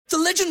The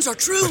legends are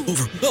true.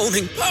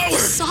 Overwhelming power!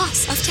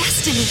 Sauce of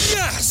destiny.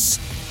 Yes!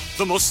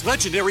 The most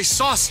legendary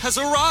sauce has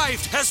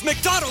arrived as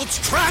McDonald's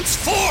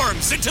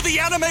transforms into the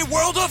anime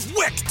world of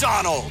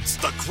WickDonald's.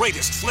 The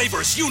greatest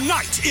flavors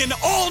unite in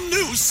all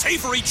new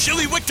savory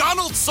chili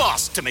McDonald's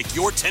sauce to make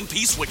your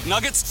 10-piece Wick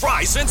Nuggets,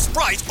 fries, and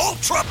Sprite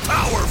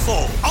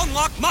ultra-powerful.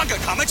 Unlock manga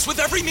comics with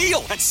every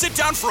meal and sit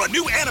down for a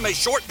new anime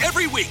short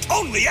every week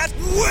only at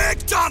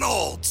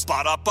WickDonald's.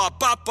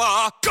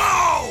 Ba-da-ba-ba-ba,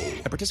 go!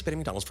 At participating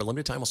McDonald's for a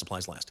limited time while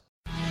supplies last.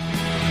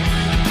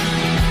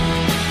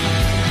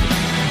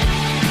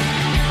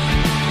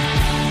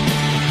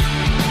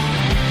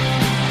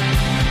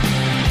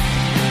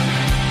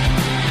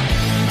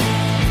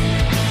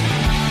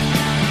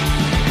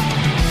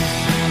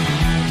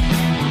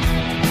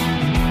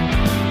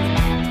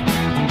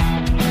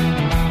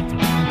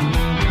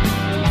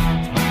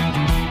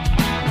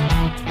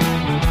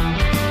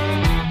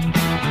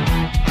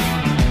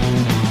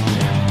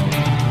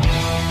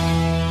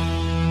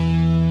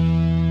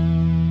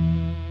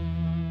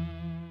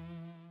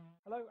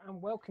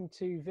 Welcome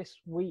to this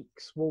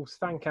week's Wolves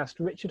Fancast.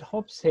 Richard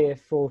Hobbs here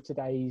for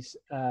today's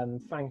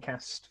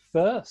Fancast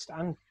first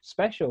and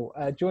special.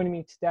 Joining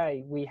me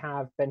today, we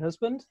have Ben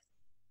Husband.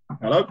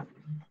 Hello.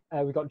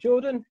 We've got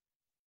Jordan.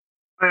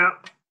 Hiya.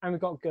 And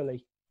we've got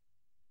Gully.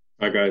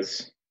 Hi,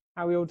 guys.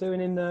 How are we all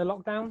doing in the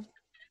lockdown?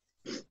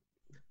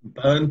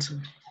 Burnt.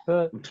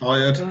 I'm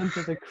tired. Burnt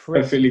to the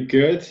crisp. Perfectly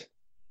good.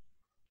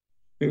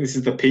 I think this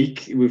is the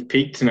peak. We've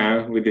peaked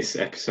now with this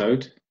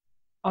episode.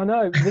 I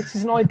know. This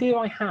is an idea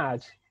I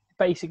had.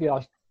 Basically,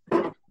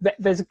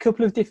 there's a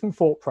couple of different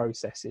thought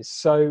processes.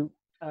 So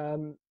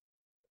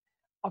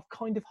I've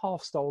kind of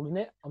half stolen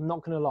it. I'm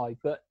not going to lie.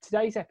 But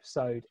today's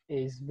episode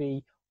is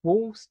the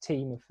Wolves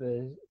team of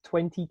the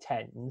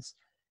 2010s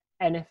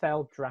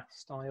NFL draft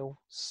style.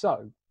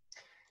 So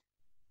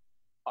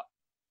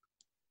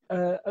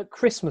at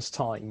Christmas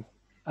time,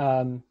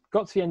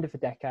 got to the end of the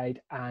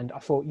decade, and I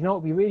thought, you know,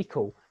 it'd be really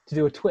cool to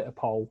do a Twitter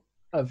poll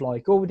of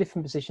like all the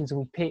different positions, and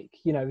we pick,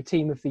 you know, a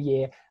team of the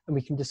year, and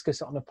we can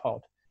discuss it on a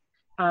pod.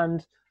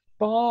 And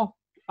I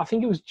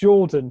think it was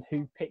Jordan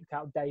who picked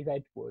out Dave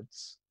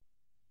Edwards.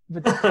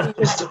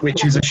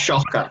 Which is a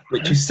shocker,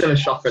 which is still a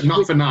shocker.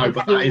 Not for now,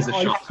 but that is a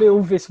shocker. I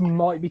feel this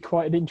might be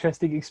quite an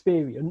interesting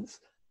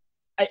experience.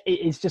 It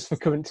is just for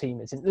current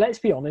teamers. And let's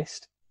be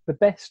honest, the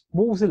best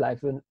Wolves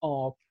 11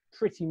 are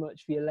pretty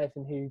much the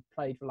 11 who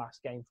played the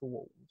last game for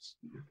Wolves.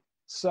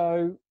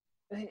 So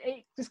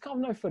there's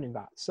kind of no fun in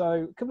that.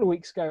 So a couple of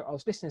weeks ago, I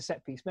was listening to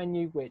Set Piece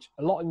Menu, which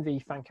a lot in the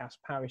Fancast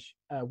parish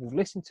will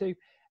listen to.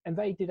 And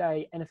they did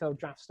a NFL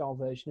draft style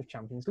version of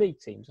Champions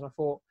League teams. And I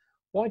thought,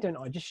 why don't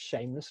I just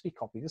shamelessly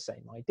copy the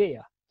same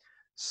idea?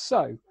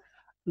 So,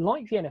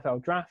 like the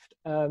NFL draft,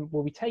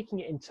 we'll be taking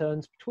it in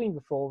turns between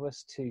the four of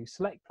us to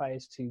select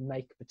players to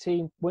make the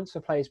team. Once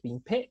the player's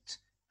been picked,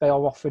 they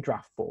are off the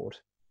draft board.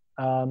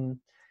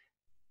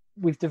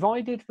 We've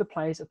divided the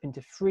players up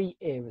into 3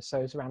 eras. So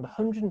it's around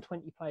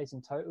 120 players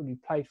in total who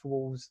played for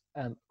Wolves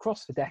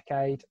across the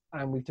decade.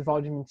 And we've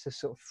divided them into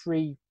sort of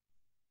 3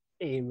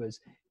 eras.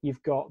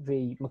 You've got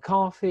the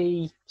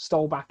McCarthy,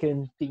 Stolback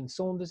and Dean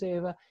Saunders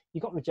era.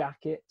 You've got the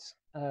Jacket,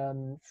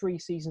 3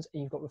 seasons,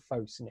 and you've got the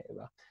Fosun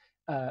era.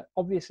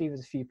 Obviously, there's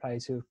a few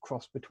players who have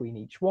crossed between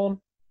each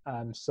one.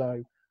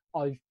 So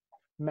I've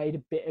made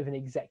a bit of an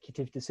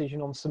executive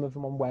decision on some of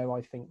them on where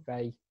I think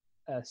they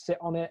sit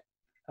on it.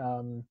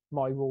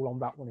 My rule on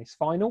that one is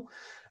final.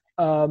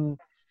 The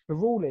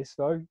rule is,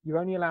 though, you're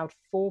only allowed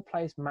 4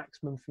 players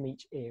maximum from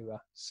each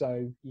era.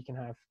 So you can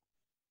have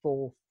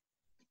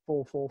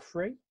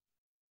 4-4-3.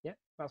 Yeah,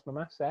 that's my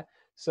maths there.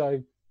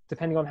 So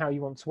depending on how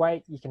you want to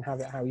weigh, you can have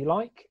it how you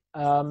like.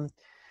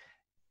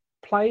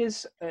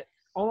 Players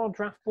on our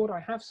draft board, I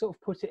have sort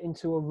of put it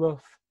into a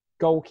rough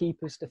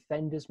goalkeepers,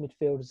 defenders,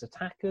 midfielders,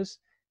 attackers.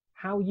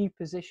 How you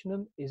position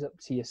them is up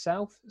to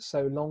yourself,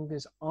 so long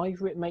as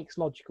either it makes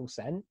logical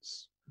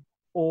sense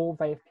or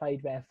they have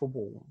played there for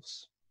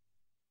Wolves.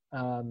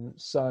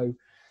 So,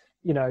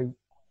 you know,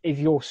 if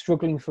you're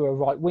struggling for a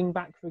right wing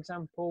back, for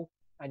example,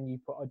 and you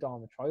put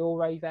Adama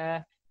Traore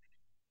there,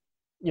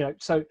 you know,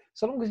 so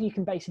long as you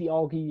can basically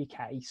argue your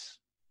case,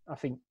 I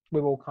think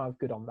we're all kind of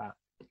good on that.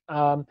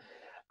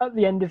 At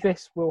the end of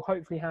this, we'll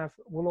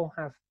all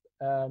have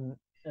an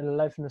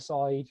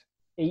 11-a-side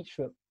each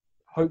that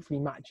hopefully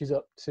matches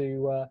up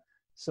to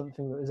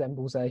something that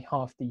resembles a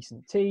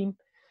half-decent team.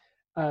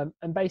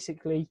 And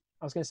basically,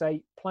 I was going to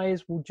say,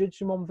 players will judge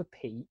them on the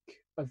peak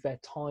of their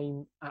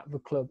time at the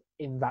club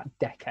in that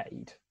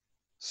decade.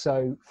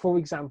 So, for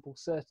example,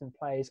 certain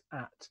players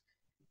at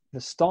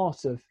the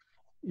start of,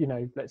 you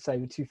know, let's say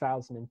the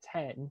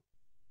 2010,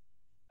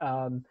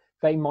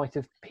 they might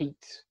have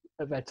peaked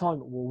at their time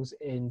at Wolves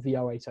in the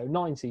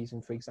 08-09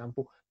 season, for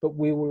example, but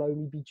we will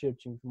only be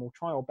judging them or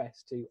try our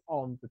best to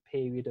on the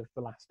period of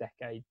the last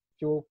decade.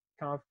 Do you all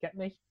kind of get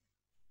me?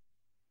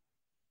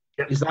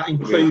 Is that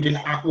including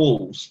at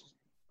Wolves?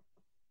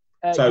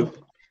 So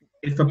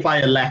if a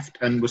player left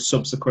and was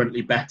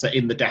subsequently better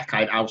in the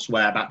decade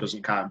elsewhere, that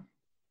doesn't count?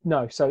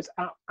 No, so it's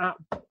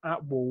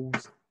at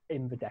Wolves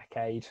in the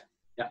decade.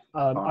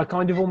 I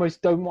kind of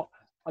almost don't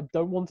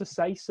want to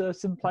say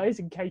certain players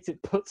in case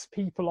it puts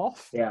people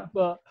off. Yeah.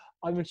 But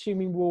I'm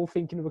assuming we're all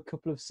thinking of a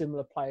couple of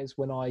similar players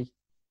when I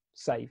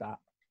say that.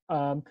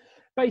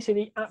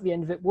 Basically, at the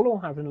end of it, we'll all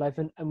have an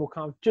 11 and we'll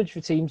kind of judge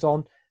the teams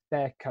on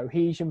their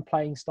cohesion,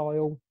 playing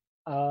style,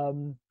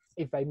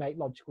 if they make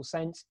logical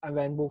sense. And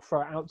then we'll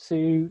throw it out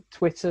to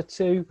Twitter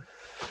to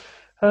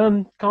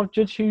kind of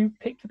judge who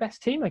picked the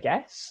best team, I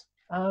guess.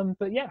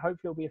 But yeah,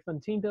 hopefully it'll be a fun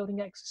team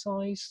building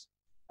exercise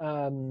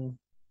and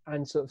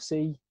sort of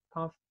see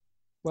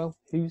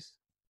who's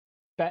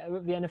better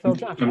at the NFL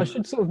draft. I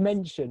should sort of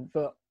mention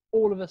that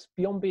all of us,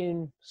 beyond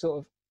being sort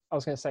of, I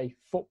was going to say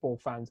football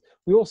fans,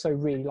 we also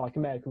really like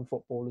American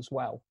football as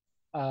well.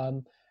 I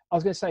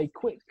was going to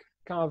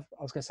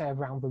say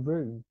around the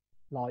room,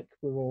 like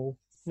we're all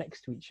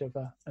next to each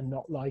other and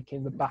not like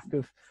in the back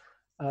of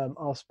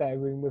our spare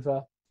room with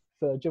a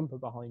fur jumper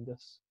behind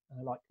us,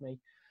 like me.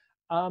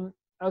 I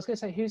was going to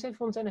say, who's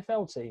everyone's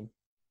NFL team?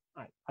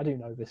 I do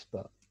know this,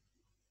 but...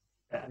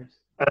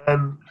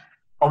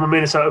 I'm a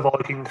Minnesota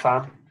Viking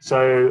fan,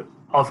 so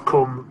I've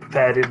come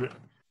prepared in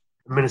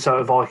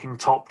Minnesota Viking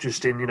top,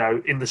 just in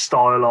the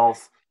style of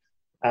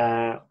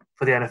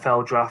for the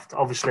NFL draft.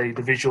 Obviously,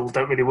 the visuals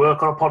don't really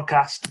work on a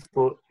podcast,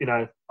 but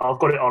I've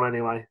got it on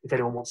anyway. If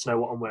anyone wants to know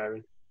what I'm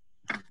wearing,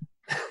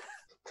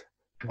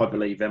 I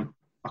believe him.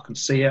 I can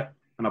see it,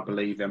 and I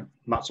believe him.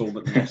 And that's all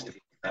that needs to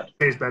be said.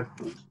 Cheers, Ben.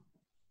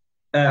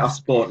 I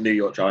support New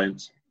York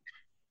Giants.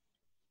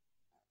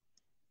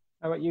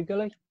 How about you,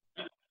 Gully?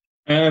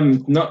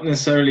 Not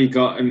necessarily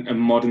got a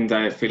modern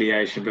day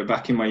affiliation, but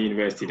back in my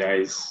university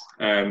days,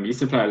 used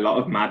to play a lot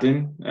of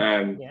Madden.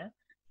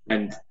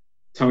 And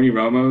Tony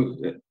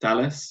Romo at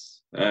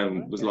Dallas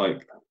was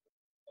like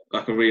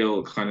a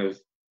real kind of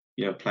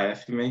player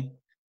for me.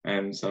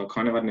 So I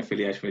kind of had an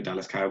affiliation with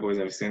Dallas Cowboys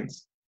ever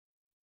since.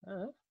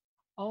 I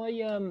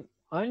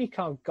only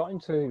kind of got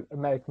into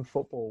American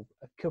football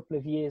a couple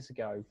of years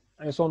ago,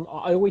 and it's on.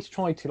 I always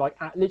try to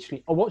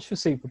literally. I watched the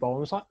Super Bowl and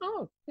I was like,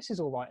 oh, this is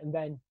all right, and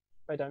then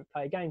they don't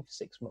play a game for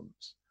 6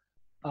 months.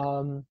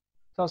 So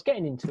I was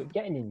getting into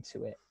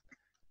it,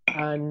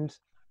 and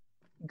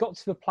got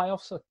to the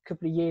playoffs a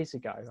couple of years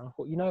ago. And I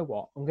thought, you know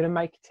what, I'm going to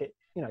make it,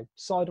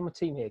 side on my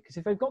team here, because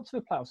if they've got to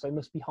the playoffs, they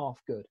must be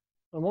half good.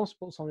 And I want to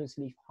support someone who's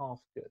at least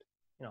half good.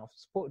 I've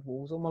supported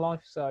Wolves all my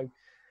life,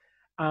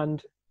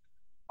 and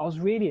I was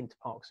really into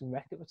Parks and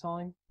Rec at the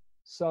time.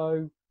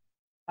 So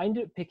I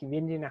ended up picking the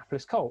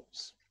Indianapolis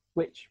Colts,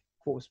 which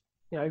was,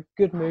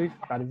 good move.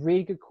 I had a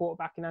really good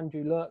quarterback in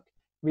Andrew Luck.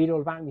 Read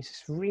all about him. He's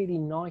this really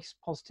nice,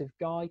 positive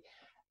guy.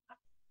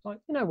 Like,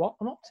 you know what?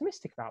 I'm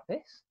optimistic about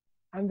this.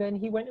 And then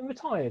he went and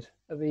retired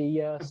at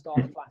the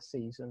start of last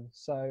season.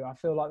 So I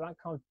feel like that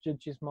kind of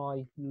judges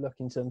my luck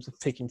in terms of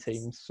picking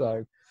teams.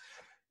 So,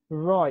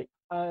 right.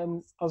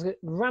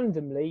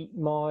 Randomly,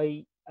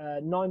 my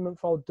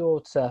 9-month-old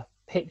daughter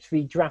picked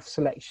the draft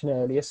selection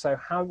earlier. So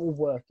how it will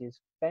work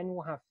is Ben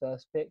will have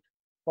first pick,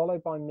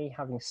 followed by me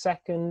having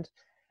second,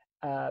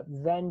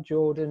 then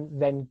Jordan,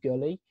 then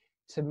Gully.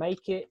 To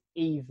make it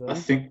even, I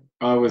think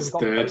I was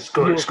third.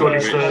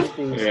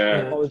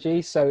 Yeah.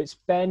 Apologies. So it's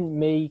Ben,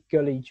 me,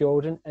 Gully,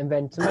 Jordan, and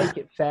then to make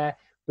it fair,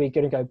 we're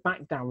going to go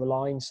back down the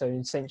line. So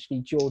essentially,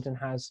 Jordan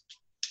has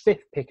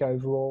 5th pick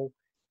overall,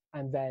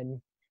 and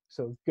then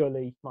sort of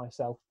Gully,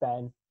 myself,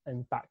 Ben,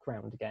 and back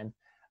round again.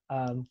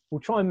 We'll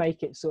try and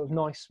make it sort of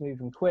nice,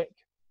 smooth, and quick,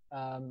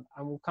 and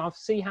we'll kind of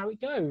see how it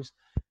goes.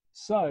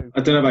 So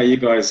I don't know about you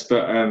guys,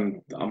 but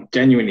I'm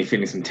genuinely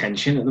feeling some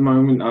tension at the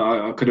moment.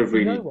 I could have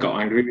really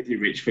got angry with you,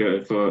 Rich,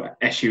 for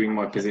eschewing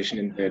my position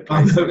in third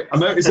place. I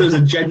noticed there was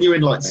a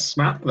genuine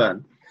snap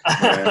then.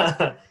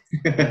 I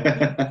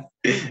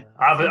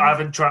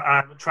haven't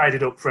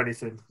traded up for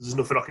anything. There's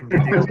nothing I can do.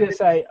 I was going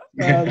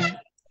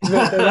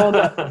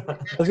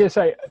to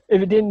say,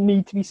 if it didn't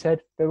need to be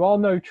said, there are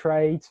no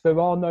trades, there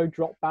are no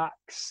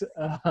dropbacks.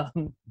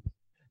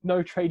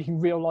 No trading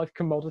real life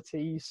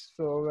commodities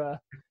for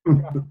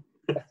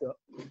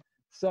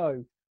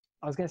So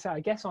I was going to say, I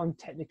guess I'm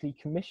technically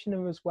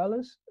commissioner as well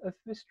as of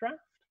this draft.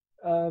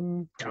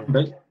 So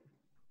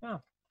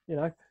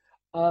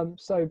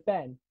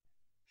Ben,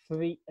 for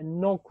the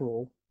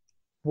inaugural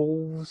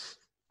Wolves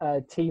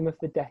team of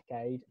the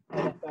decade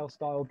NFL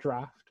style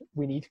draft,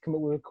 we need to come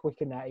up with a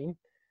quicker name.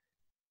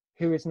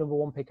 Who is number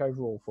 1 pick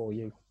overall for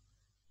you?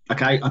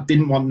 Okay, I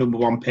didn't want number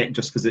 1 pick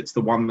just because it's the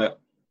one that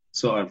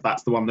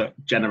that's the one that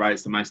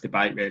generates the most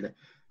debate, really.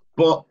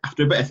 But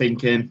after a bit of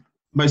thinking,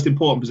 most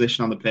important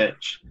position on the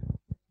pitch,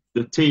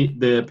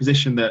 the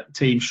position that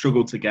teams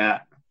struggle to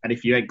get, and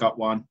if you ain't got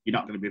one, you're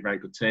not going to be a very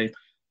good team.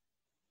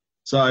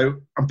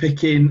 So I'm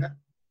picking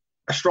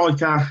a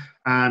striker,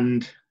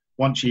 and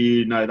once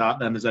you know that,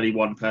 then there's only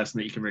one person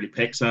that you can really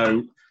pick.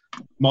 So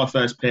my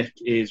first pick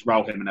is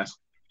Raul Jimenez.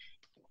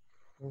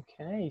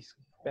 Okay,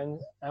 Ben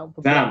out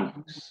the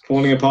Damn,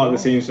 falling apart the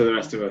seams for the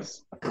rest of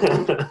us.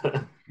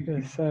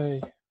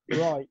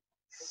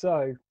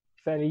 So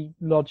very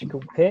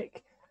logical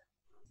pick.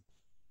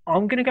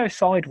 I'm going to go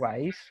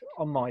sideways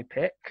on my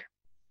pick.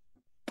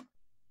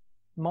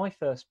 My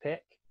first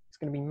pick is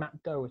going to be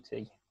Matt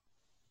Doherty.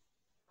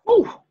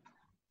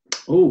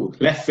 Oh,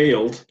 left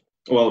field.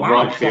 Well, Wow.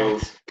 right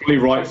field. Probably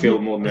right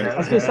field more than I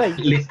was anything. going to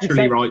say,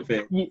 Literally right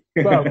field. you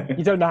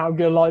don't know how I'm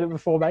going to line up the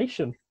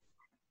formation.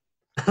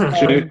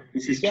 True.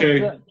 This is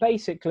true. But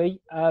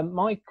basically,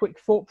 my quick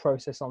thought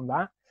process on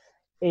that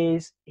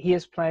is he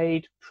has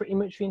played pretty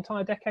much the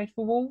entire decade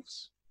for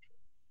Wolves.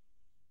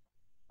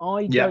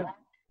 I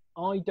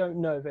don't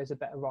know if there's a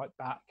better right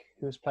back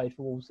who has played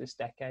for Wolves this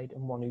decade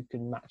and one who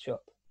can match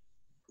up.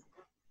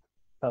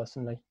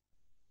 Personally,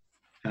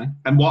 Okay.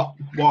 And what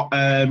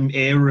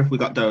era have we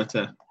got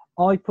Doherty?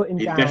 I put him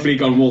He's down. definitely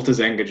gone Walter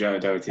Zenga, Joe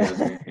Doherty,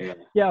 hasn't he? Yeah.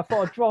 Yeah, I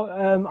thought I'd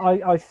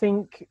draw. I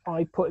think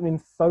I put him in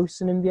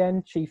Fosun in the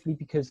end, chiefly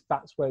because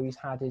that's where he's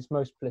had his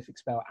most prolific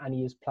spell, and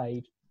he has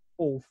played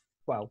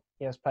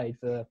he has played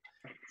for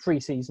 3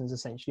 seasons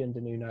essentially under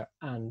Nuno,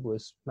 and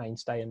was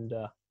mainstay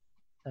under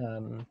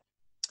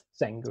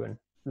Zenga and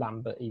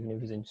Lambert, even if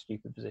he was in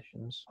stupid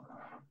positions.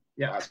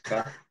 Yeah, that's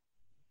fair.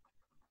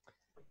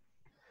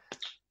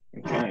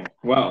 Okay.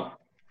 Well,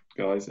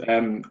 guys,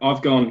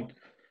 I've gone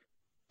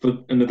for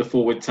another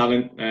forward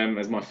talent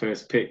as my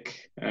first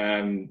pick.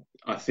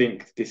 I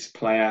think this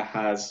player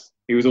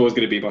he was always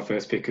going to be my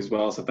first pick as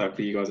well, so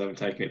hopefully you guys haven't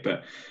taken it.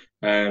 But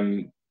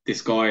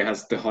this guy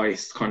has the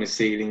highest kind of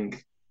ceiling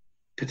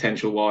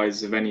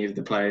potential-wise of any of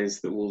the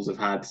players that Wolves have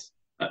had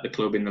at the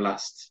club in the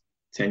last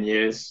 10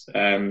 years.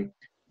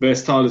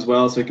 Versatile as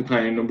well, so he can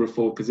play in a number of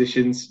forward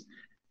positions.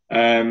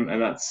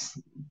 And that's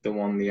the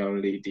one, the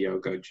only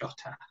Diogo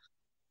Jota.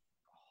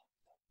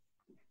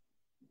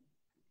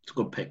 It's a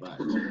good pick, that.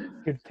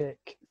 Good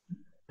pick.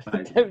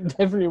 Right.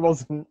 Definitely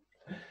wasn't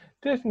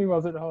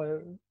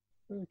higher.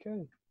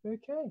 Okay.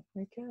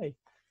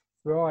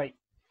 Right.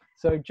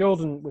 So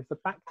Jordan with the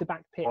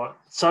back-to-back pick. Right.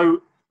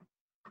 So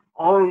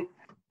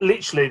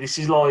this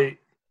is like,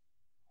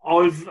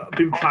 I've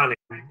been planning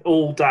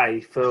all day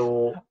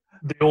for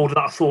the order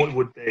that I thought it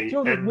would be.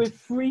 Jordan, we're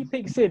 3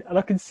 picks in, and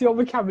I can see on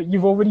the camera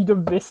you've already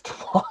done this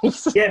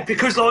twice. Yeah,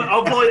 because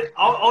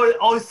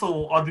I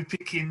thought I'd be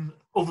picking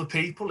other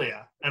people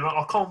here, and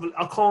I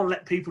can't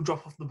let people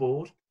drop off the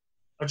board.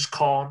 I just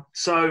can't.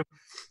 So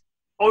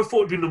I thought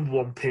it'd be number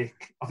 1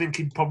 pick. I think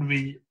he'd probably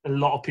be a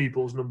lot of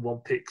people's number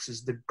 1 picks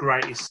as the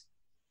greatest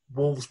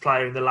Wolves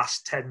player in the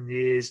last 10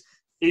 years,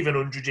 even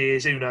 100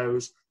 years, who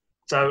knows.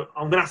 So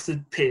I'm going to have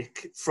to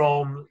pick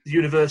from the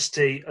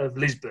University of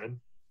Lisbon,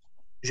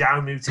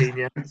 João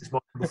Moutinho. This is my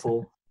number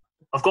 4.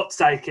 I've got to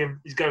take him.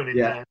 He's going in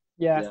there.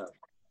 Yeah.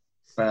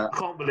 I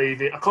can't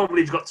believe it. I can't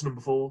believe he's got to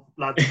number 4,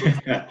 lads.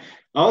 I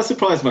was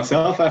surprised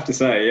myself, I have to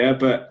say, yeah,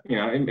 but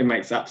it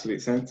makes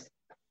absolute sense.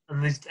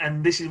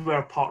 And this is where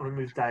I partner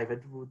with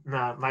David.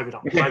 No, maybe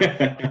not.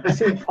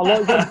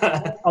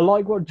 I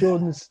like what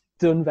Jordan's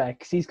done there,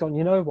 because he's gone,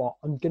 you know what,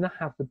 I'm going to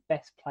have the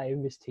best player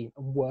in this team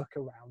and work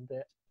around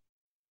it.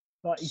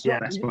 Like, he's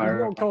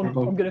not gone,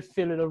 I'm going to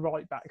fill in a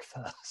right back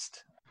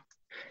first.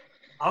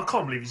 I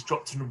can't believe he's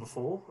dropped to number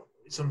 4.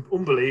 It's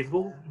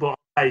unbelievable, but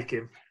I'll take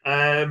him.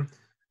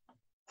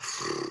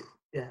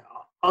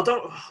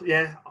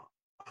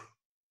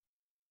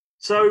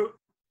 So,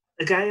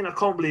 again, I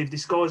can't believe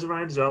this guy's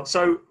around as well.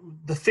 So,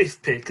 the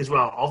 5th pick as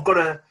well.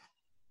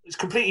 It's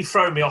completely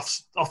thrown me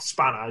off the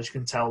spanner, as you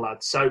can tell,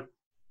 lads. So,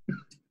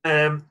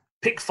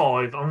 pick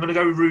 5. I'm going to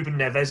go with Ruben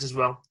Neves as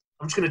well.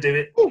 I'm just going to do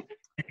it.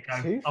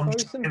 He's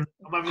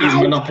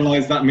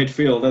monopolised that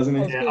midfield, hasn't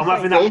he? Yeah, I'm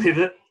having that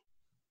pivot.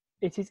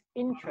 It is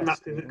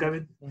interesting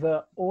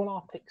that all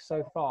our picks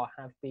so far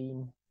have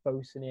been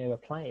Fosun era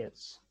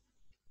players.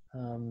 I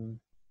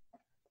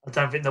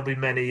don't think there'll be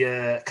many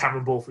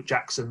Cameron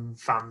Borthwick-Jackson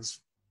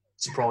fans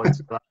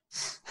surprised by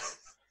that.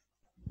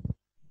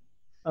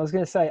 I was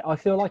going to say, I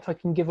feel like I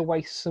can give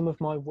away some of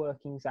my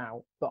workings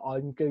out, but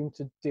I'm going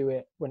to do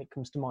it when it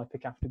comes to my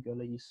pick after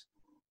Gullies.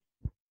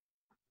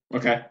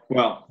 Okay,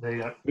 well, there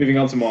you go. Moving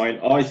on to mine,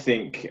 I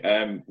think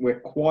we're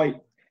quite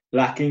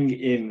lacking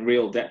in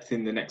real depth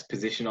in the next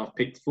position I've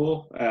picked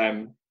for.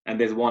 And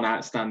there's one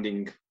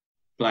outstanding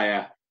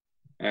player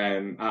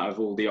out of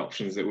all the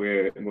options that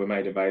were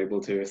made available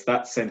to us.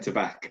 That's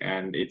centre-back,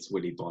 and it's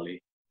Willy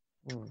Bolly.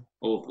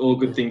 All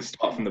good things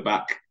start from the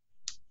back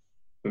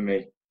for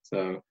me.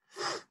 So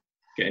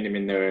getting him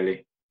in there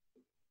early.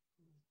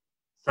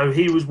 So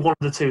he was one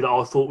of the 2 that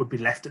I thought would be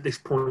left at this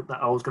point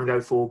that I was going to go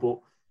for, but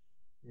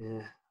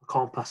yeah, I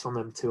can't pass on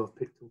them 2 I've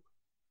picked up,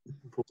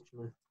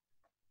 unfortunately.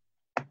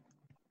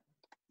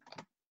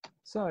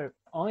 So,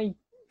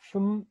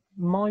 from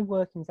my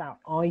workings out,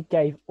 I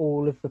gave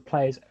all of the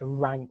players a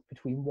rank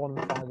between 1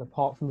 and 5,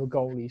 apart from the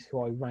goalies,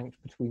 who I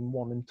ranked between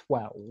 1 and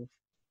 12.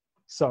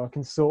 So I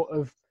can sort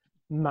of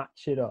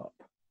match it up.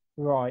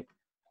 Right.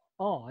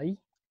 I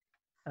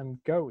am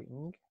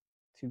going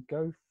to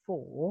go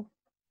for...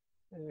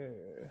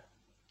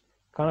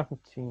 can't have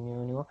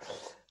continue anymore.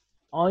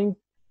 I'm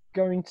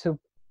going to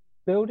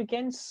build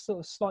again, sort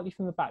of slightly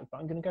from the back, but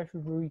I'm going to go for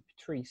Rui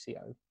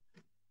Patricio.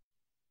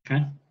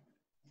 Okay.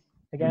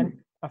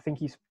 Again, I think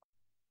he's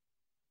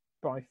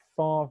by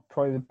far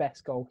probably the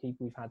best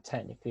goalkeeper we've had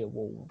technically at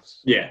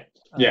Wolves. Yeah.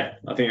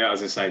 I think that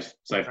was a safe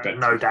bet.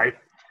 No doubt.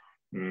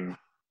 And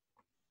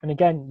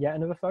again, yet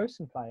another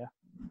Fosun player.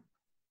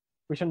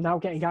 which I'm now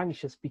getting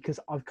anxious because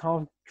I've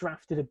kind of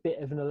drafted a bit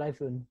of an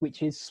 11,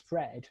 which is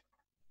spread,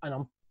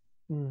 and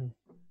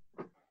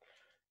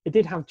it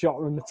did have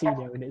Jota and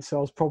Martino in it, so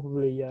I was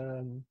probably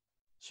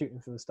shooting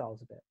for the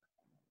stars a bit.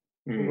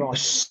 Right.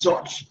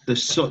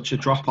 There's such a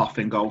drop off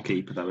in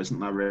goalkeeper, though, isn't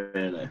there?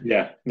 Really?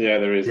 Yeah,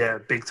 there is. Yeah,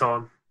 big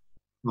time.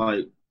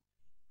 Like,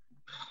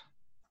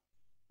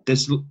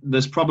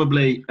 there's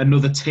probably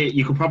another tier.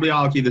 You could probably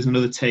argue there's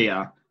another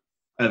tier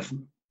of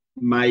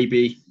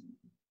maybe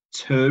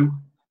 2,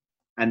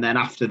 and then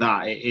after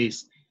that, it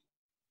is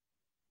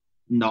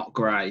not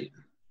great.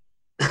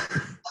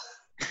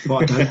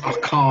 But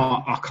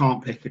I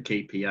can't pick a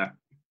keeper yet.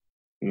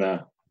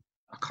 No.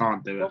 I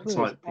can't do it. It's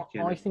like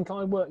picking. I think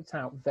I worked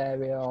out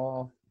there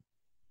are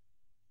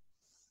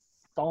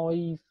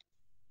 5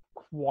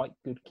 quite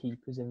good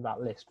keepers in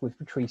that list, with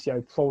Patricio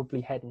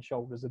probably head and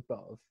shoulders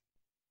above.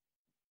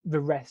 The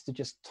rest are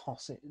just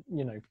tossing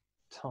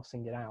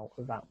it out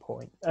at that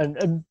point.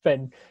 And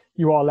then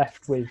you are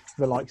left with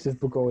the likes of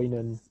Burgoyne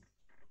and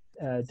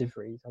De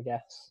Vries, I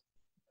guess.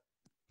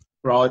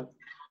 Right.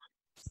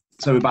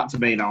 So we're back to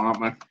me now, aren't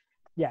we?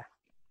 Yeah.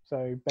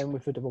 So Ben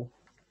with the double.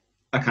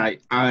 Okay.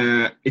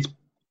 It's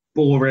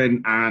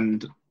boring,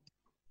 and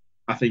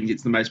I think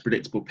it's the most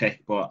predictable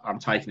pick, but I'm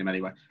taking him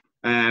anyway.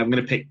 I'm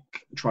going to pick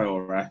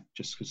Traore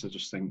just because I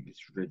just think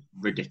it's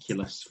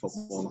ridiculous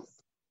football.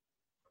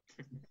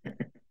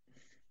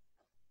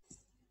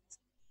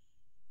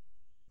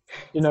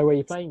 You know where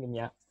you're playing him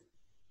yet?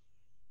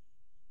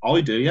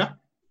 I do, yeah.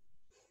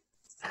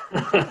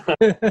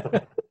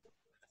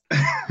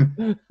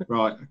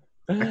 Right.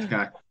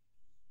 Okay.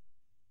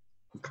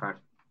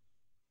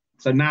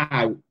 So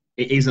now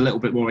it is a little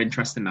bit more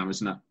interesting now,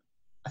 isn't it?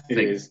 It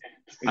is.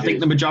 I think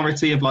the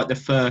majority of like the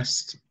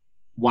first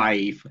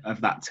wave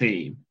of that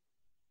team,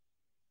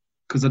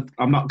 because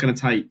I'm not going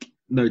to take,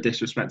 no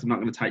disrespect, I'm not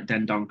going to take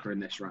Dendoncker in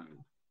this round.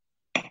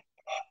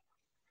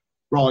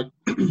 Right.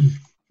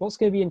 What's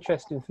going to be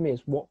interesting for me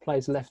is what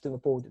players left on the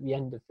board at the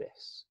end of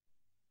this.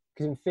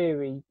 Because in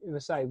theory, if I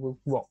say,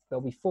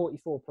 there'll be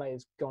 44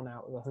 players gone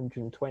out of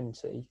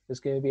 120. There's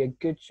going to be a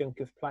good chunk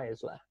of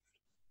players left.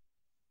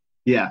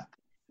 Yeah.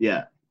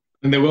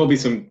 And there will be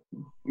some,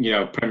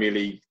 Premier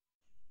League,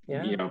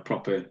 yeah.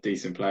 Proper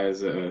decent players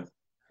that are.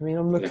 I mean,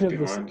 I'm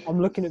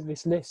looking at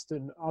this list,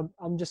 and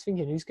I'm just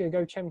thinking, who's going to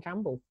go Chem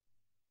Campbell?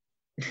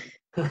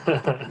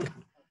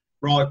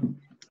 Right.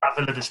 That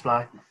Villa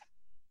display.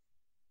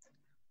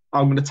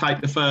 I'm going to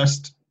take the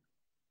first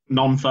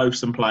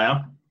non-Fosun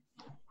player,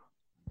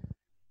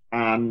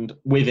 and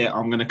with it,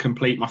 I'm going to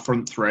complete my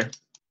front 3.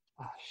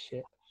 Oh,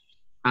 shit.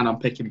 And I'm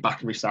picking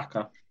Bakary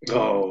Saka.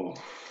 Oh.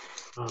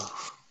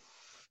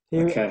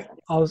 Okay.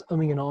 I was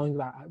umming and ahhing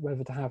about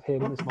whether to have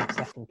him as my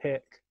second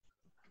pick.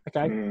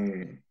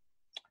 Okay.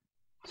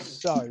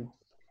 So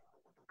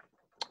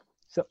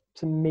it's up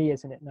to me,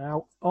 isn't it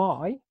now?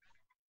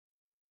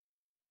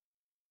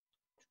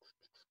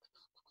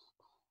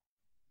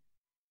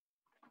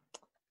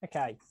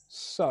 Okay,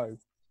 so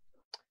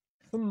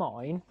for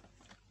mine,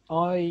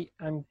 I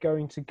am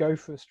going to go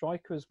for a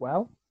striker as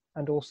well,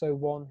 and also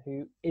one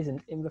who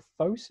isn't in the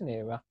Fosun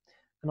era.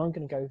 And I'm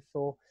going to go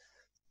for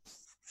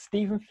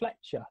Stephen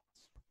Fletcher.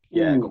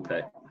 Yeah, good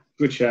pick.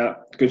 Good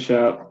shout.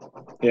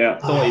 Yeah.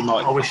 I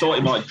thought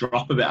he might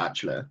drop a bit,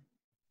 actually.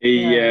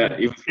 He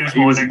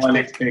was my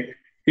next pick.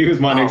 He was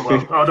my next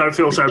pick. I don't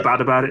feel so bad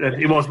about it then.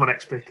 He was my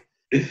next pick.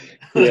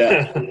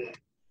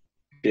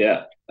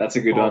 Yeah, that's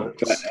a good one.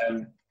 But,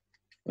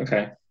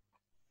 okay.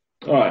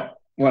 All right.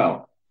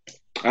 Well,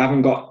 I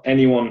haven't got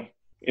anyone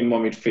in my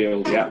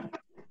midfield yet.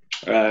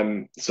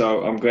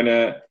 So I'm going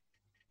to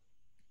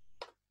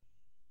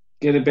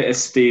get a bit of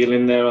steel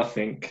in there, I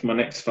think. My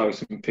next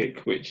Fosun pick,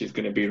 which is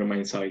going to be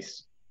Romain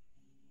Saiss.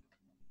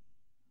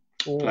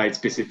 Played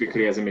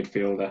specifically as a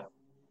midfielder.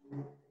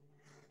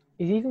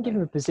 He's even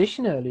given a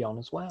position early on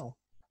as well.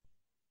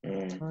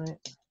 Right.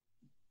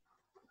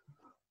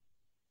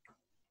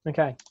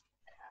 Okay.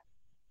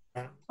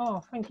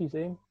 Oh, thank you,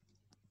 Zoom.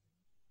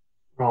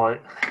 Right.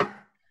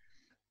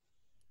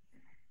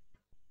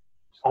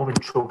 I'm in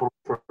trouble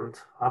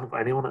front. I haven't got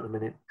anyone at the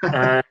minute.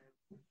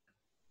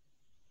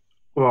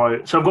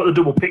 Right. So I've got the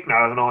double pick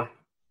now, haven't I?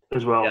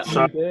 As well. Yeah,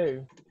 so, you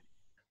do.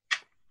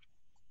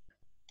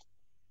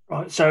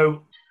 Right.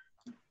 So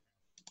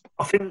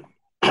I think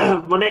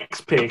my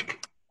next pick,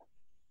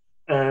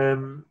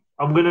 I'm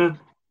going to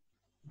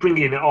bring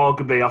in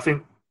arguably, I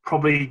think,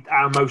 probably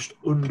our most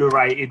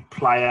underrated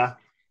player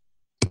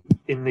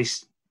in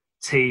this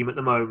team at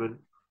the moment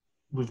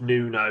with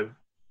Nuno.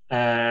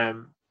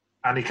 And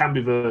he can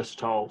be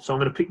versatile. So I'm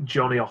going to pick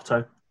Johnny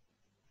Otto.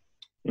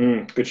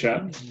 Good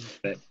shout.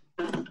 So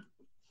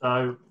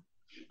I'm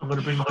going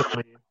to bring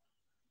Johnny in.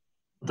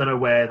 I don't know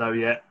where, though,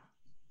 yet.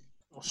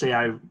 I'll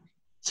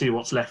see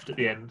what's left at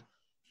the end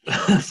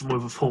from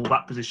with a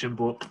full-back position.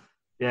 But,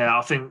 yeah,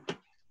 I think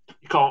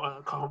you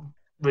can't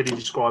really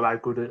describe how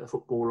good at a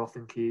footballer I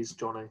think he is,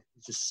 Johnny.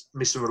 He's just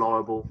Mr.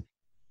 Reliable.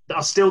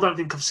 I still don't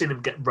think I've seen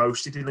him get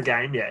roasted in the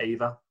game yet,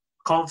 either.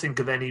 I can't think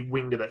of any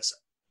winger that's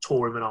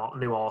tore him a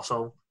new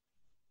arsehole.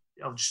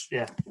 I'm just,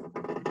 yeah.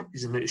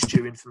 is a new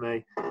stewing for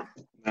me.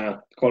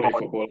 Quality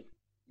football,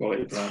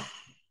 quality player.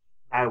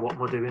 What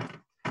am I doing?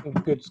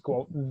 Good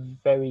squad,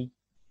 very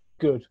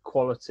good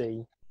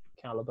quality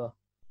caliber.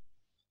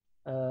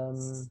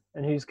 And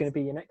who's going to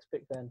be your next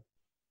pick then?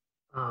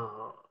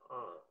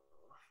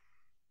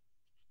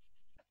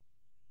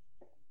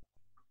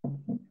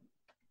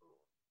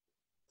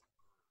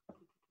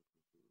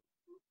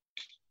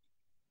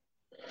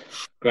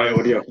 Great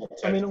audio.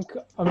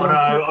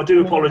 I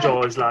do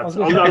apologise, lads.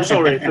 I'm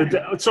sorry.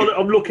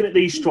 I'm looking at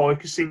these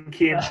strikers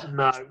thinking,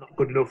 no, not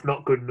good enough,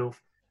 not good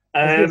enough. I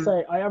was going to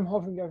say, I am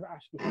hovering over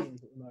Ashley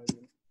Hughes at the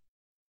moment.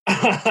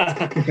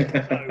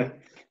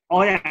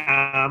 I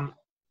am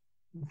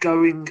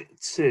going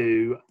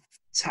to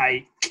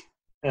take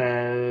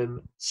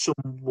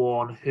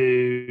someone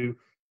who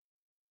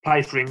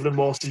played for England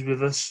whilst he's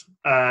with us.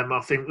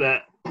 I think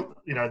that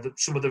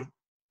some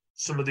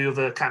of the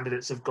other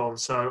candidates have gone,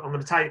 so I'm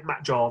going to take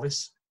Matt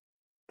Jarvis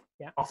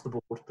off the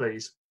board,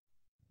 please.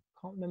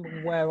 Can't remember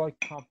where I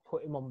can't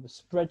put him on the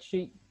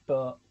spreadsheet,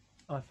 but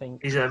I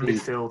think he's a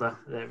midfielder.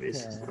 There he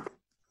is.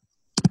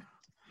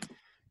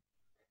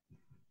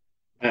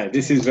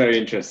 This is very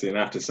interesting, I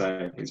have to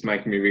say. It's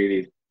making me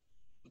really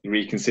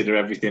reconsider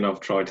everything I've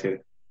tried to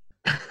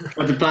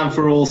plan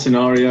for all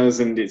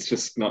scenarios, and it's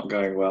just not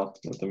going well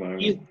at the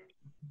moment.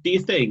 Do you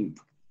think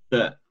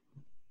that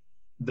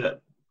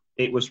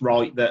it was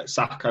right that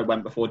Sakho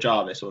went before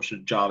Jarvis, or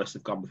should Jarvis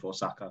have gone before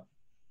Sakho?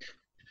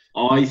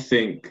 I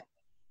think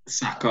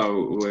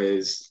Sakho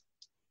was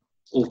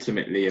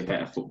ultimately a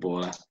better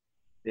footballer.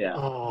 Yeah.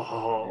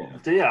 Oh,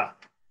 dear.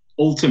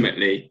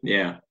 Ultimately,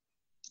 yeah.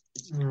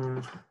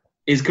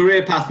 His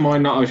career path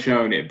might not have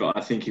shown it, but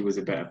I think he was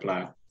a better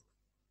player.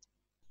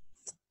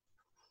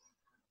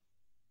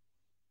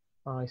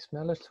 I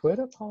smell a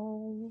Twitter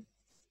poll.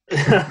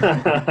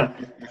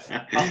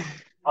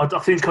 I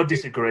think I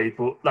disagree,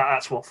 but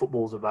that's what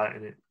football's about,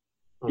 isn't it?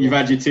 You've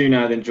had your two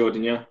now then,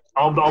 Jordan, yeah?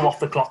 I'm off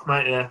the clock,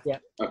 mate, yeah.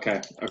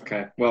 Okay.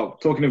 Well,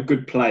 talking of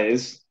good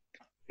players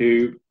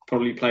who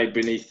probably played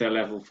beneath their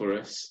level for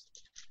us,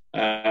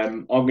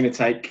 I'm going to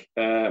take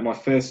my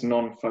first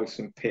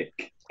non-Fosun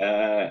pick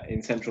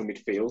in central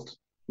midfield.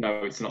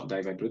 No, it's not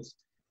Dave Edwards.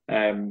 But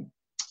I'm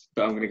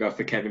going to go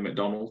for Kevin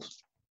McDonald.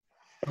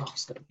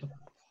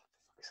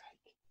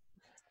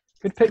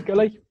 Good pick,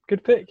 Gully.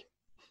 Good pick.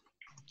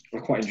 I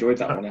quite enjoyed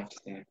that one, I have to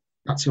say.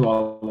 That's who I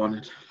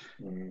wanted.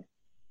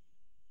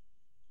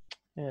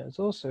 Yeah, it's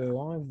also who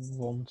I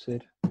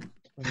wanted.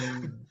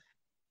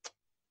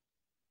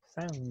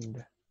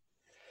 Sound.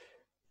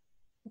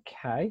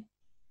 Okay.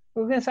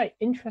 We're going to say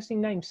interesting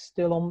names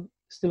still on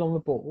the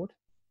board.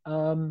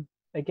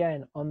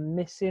 Again, I'm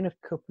missing a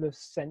couple of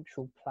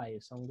central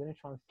players, so I'm going to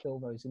try and fill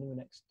those in the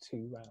next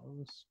 2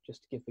 rounds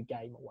just to give the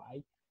game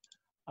away.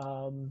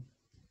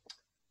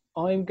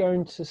 I'm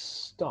going to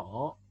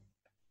start.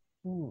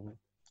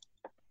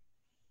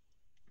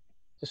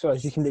 Just so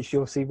as you can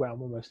literally see where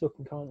I'm almost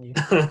looking, can't you?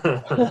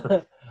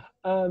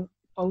 I'm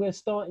going to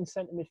start in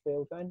centre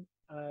midfield then,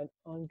 and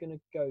I'm going to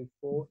go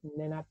for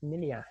Nenad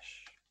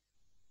Miliash.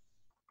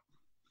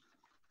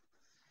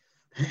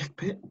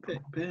 Pick.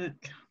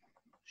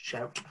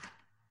 Shout.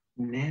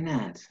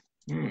 Nenad.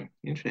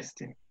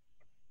 Interesting.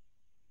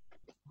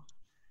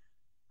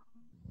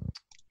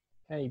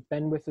 Hey,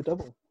 Ben with the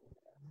double.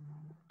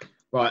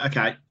 Right,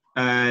 okay.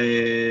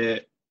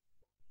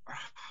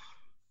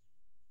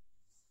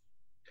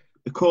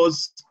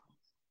 Because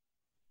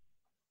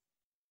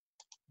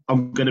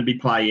I'm going to be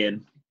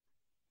playing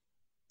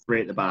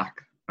 3 at the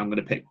back, I'm going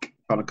to pick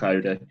Conor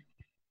Cody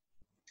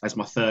as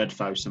my third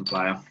Fosun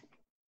player.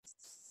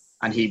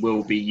 And he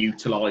will be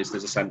utilised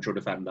as a central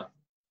defender.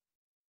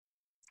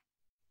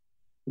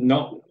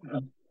 Not,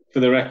 for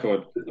the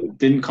record,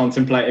 didn't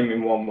contemplate him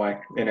in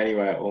any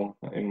way at all.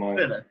 In my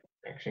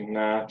action.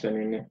 Nah,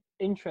 genuinely.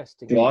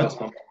 Interesting.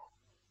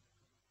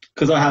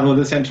 Because I have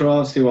other central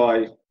halves who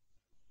I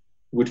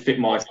would fit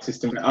my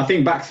system. I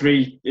think back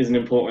 3 is an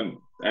important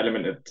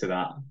element to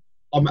that.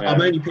 I'm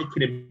only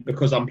picking him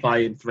because I'm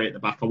playing 3 at the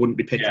back. I wouldn't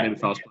be picking him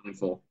if I was playing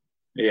 4.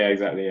 Yeah,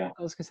 exactly, yeah.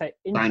 I was going to say...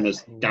 Same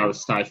as Gareth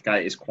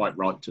Southgate is quite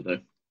right to do.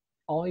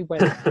 I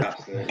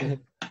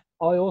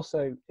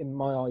also, in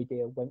my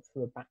idea, went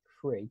for a back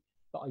 3,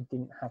 but I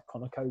didn't have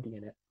Conor Cody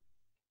in it.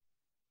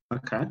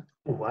 Okay.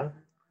 Oh, wow.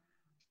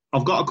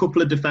 I've got a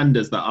couple of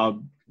defenders that I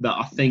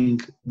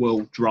think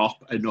will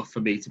drop enough for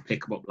me to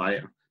pick them up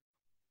later.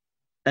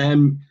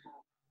 And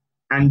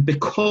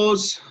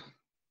because...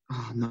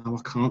 Oh, no,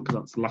 I can't because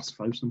that's the last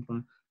Fosun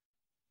player.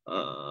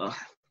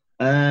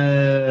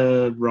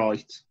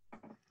 Right.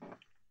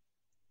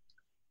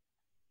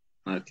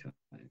 Okay.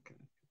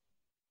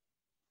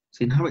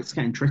 See, now it's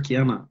getting tricky,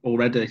 isn't it?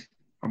 Already.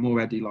 I'm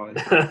already like...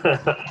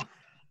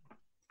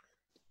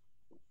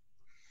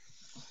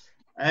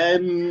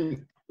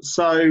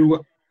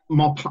 So...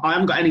 I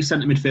haven't got any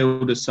centre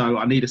midfielders, so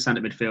I need a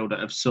centre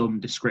midfielder of some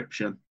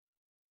description,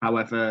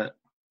 however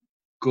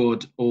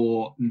good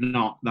or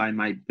not they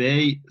may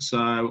be.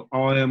 So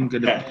I am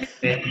going to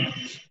pick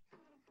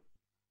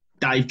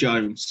Dave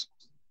Jones.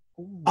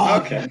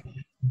 Okay.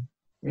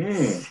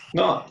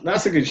 No,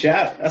 that's a good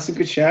shout. That's a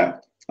good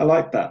shout. I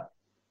like that.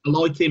 I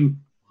like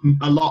him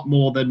a lot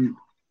more than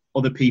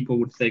other people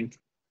would think.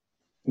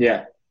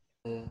 Yeah.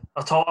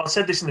 I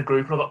said this in the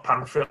group, and I got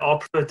panned for it. I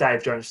prefer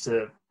Dave Jones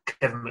to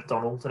Kevin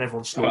McDonald, and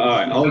everyone's all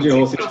right, hold your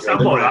horses.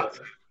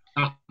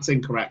 That's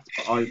incorrect.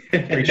 But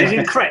Is it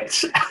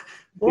incorrect?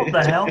 What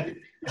the hell?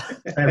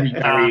 Very,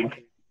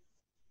 very.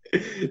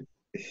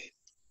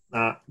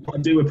 I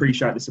do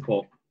appreciate the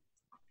support.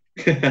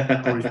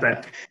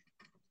 Okay.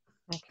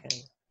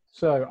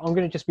 So I'm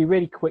going to just be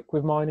really quick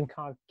with mine and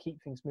kind of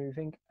keep things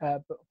moving.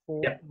 But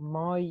for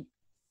my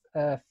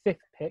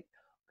fifth pick,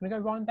 I'm going to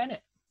go Ryan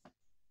Bennett.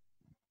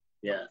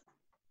 Yeah.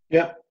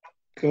 Yeah.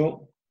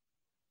 Cool.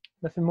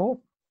 Nothing more.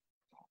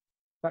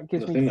 That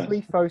gives me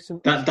three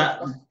Fosun.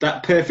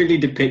 That perfectly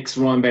depicts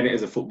Ryan Bennett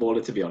as a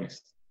footballer, to be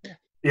honest.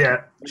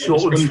 Yeah,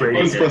 short and sweet.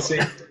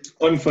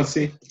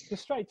 Unfussy.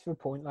 Just straight to the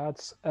point,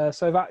 lads.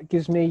 So that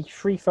gives me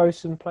three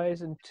Fosun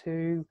players and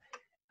two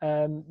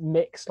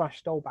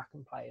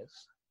mix/Stolbacken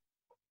players.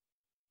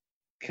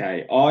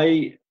 Okay,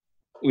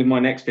 with my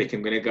next pick,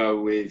 I'm going to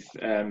go with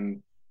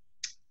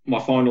my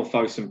final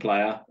Fosun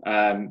player,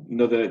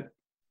 another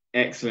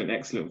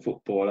excellent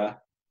footballer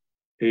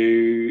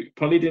who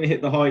probably didn't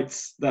hit the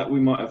heights that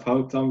we might have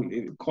hoped.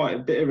 I'm quite a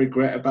bit of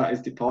regret about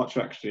his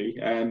departure, actually.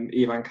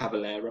 Ivan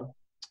Cavallero.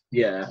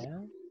 Yeah.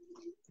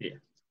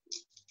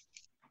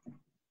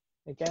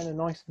 Again, a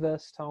nice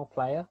versatile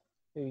player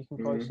who you can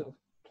probably sort of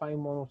play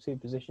in one or two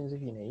positions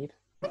if you need.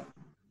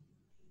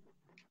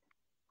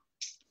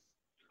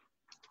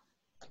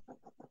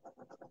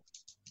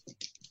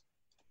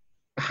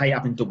 I hate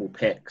having double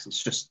picks.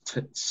 It's just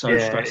so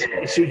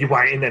stressful. You're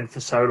waiting then for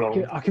so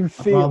long. I can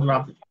feel.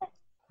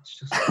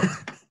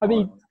 I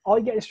mean, I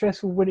get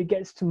stressful when it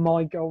gets to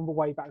my go on the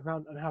way back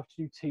round and I have to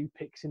do two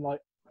picks in like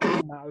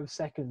a matter of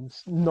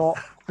seconds, not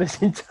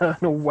this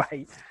internal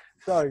wait.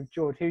 So,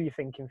 George, who are you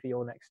thinking for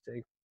your next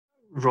two?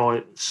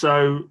 Right.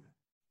 So,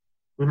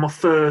 with my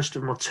first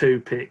of my two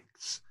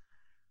picks,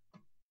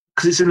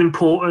 because it's an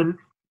important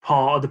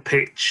part of the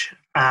pitch,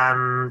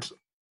 and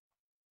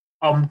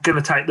I'm going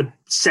to take the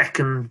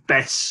second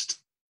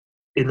best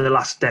in the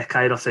last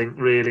decade, I think,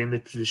 really, in the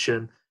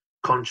position,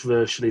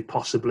 controversially,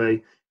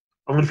 possibly.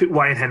 I'm going to pick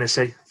Wayne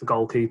Hennessy for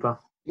goalkeeper.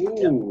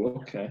 Ooh,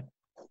 okay.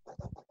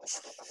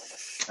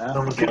 I'm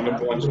going to pick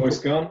number one choice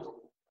gone.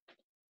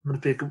 I'm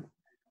going to pick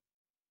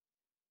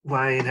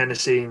Wayne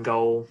Hennessy in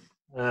goal.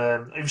 He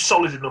was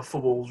solid enough for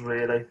Wolves,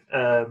 really.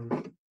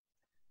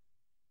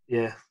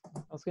 Yeah. I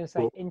was going to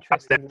say,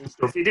 interestingly,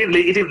 he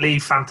didn't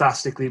leave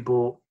fantastically,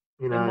 but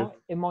you know,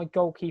 in my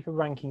goalkeeper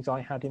rankings,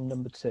 I had him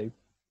number 2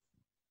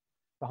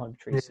 behind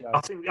Patricio.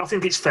 Yeah, I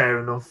think it's fair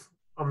enough.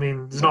 I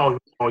mean, there's no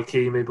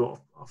Ikemi, but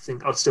I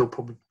think I'd still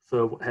probably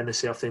prefer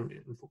Hennessy. I think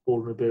in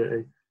footballing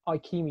ability.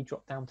 Ikemi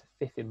dropped down to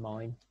 5th in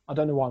mine. I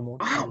don't know why I'm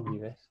telling you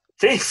this.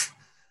 5th?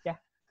 Yeah,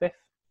 5th. I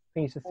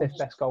think he's the 5th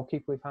best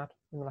goalkeeper we've had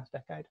in the last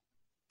decade.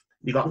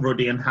 You got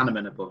Ruddy and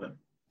Hanneman above him.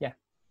 Yeah,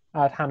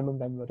 I had Hanneman,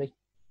 then Ruddy.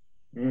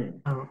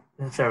 Oh,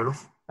 yeah, fair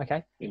enough.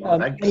 Okay.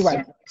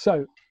 Anyway,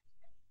 so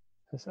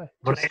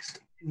my next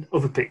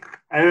other pick.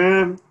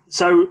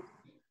 So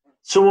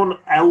someone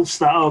else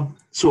that I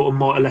sort of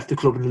might have left the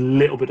club in a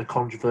little bit of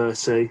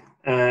controversy.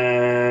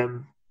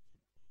 But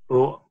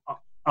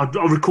I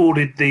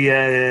recorded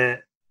the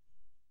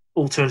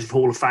Alternative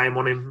Hall of Fame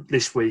on him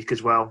this week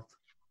as well,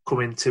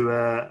 coming to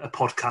a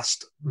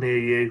podcast near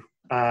you.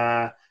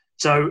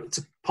 So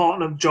to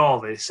partner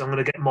Jarvis, I'm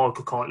going to get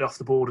Michael Kightly off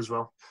the board as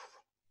well.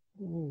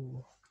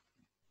 Ooh.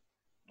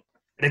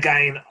 And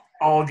again,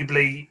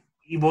 arguably,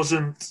 he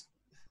wasn't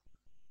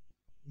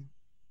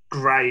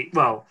great.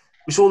 Well,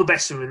 we saw the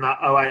best of him in that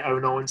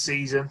 08-09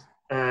 season.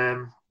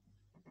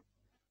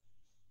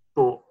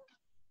 But,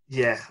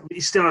 yeah, he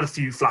still had a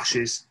few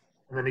flashes.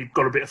 And then he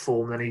got a bit of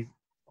form, then he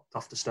popped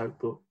off to Stoke.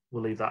 But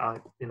we'll leave that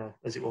out,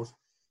 as it was.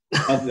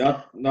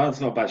 No, that's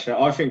not a bad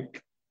show. I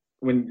think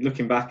when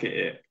looking back at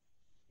it,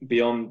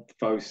 beyond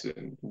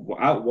Fosun,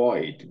 out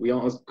wide, we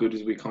aren't as good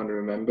as we kind of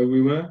remember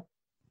we were.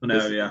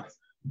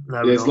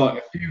 There's like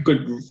a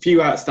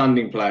few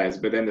outstanding players,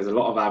 but then there's a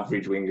lot of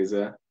average wingers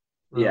there.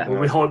 Yeah. Well,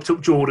 we hyped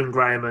up Jordan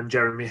Graham and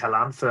Jeremy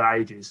Helland for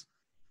ages.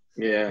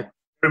 Yeah.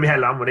 Jeremy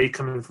Helland, when he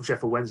came in from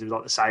Sheffield Wednesday, was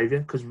like the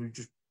saviour because we were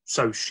just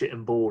so shit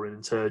and boring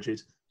and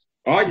turgid.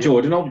 All right,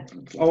 Jordan,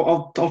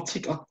 I'll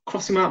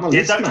cross him out my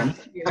list, man.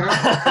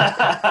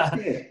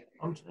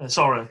 I'm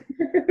sorry.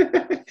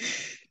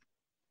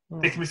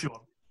 Pick him if you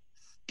want.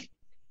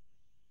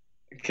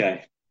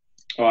 Okay.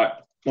 All right.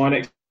 My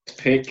next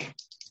pick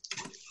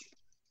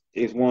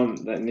is one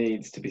that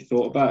needs to be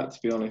thought about, to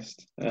be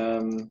honest.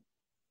 Okay,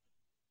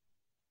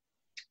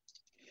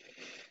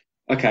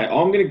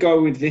 I'm going to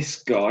go with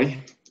this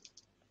guy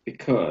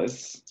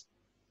because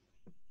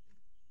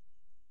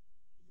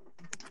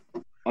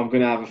I'm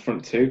going to have a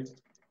front two,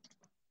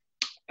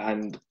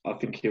 and I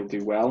think he'll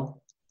do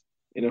well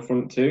in a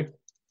front two,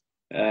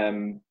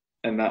 and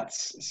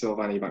that's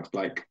Sylvain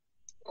Ebanks-Blake.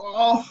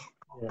 Oh,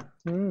 yeah.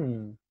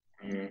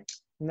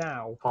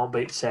 Now, can't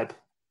beat Seb.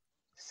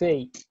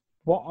 See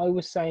what I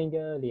was saying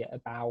earlier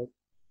about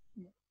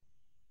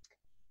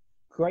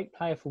great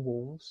player for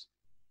Wolves,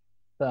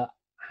 but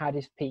had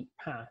his peak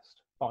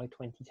passed by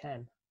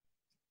 2010.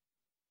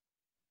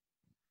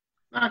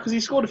 Because he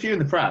scored a few in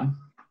the Prem.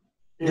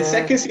 The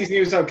second season he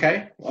was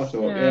okay. I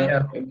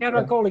thought, He had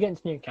a goal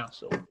against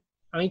Newcastle.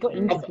 I mean, he got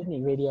injured, didn't he,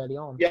 really early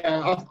on?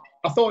 Yeah,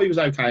 I thought he was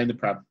okay in the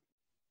Prem.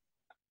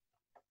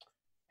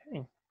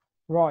 Okay.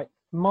 Right,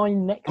 my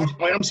next...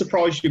 I am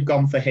surprised you've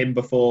gone for him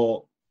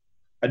before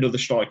another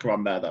striker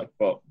on there, though,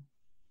 but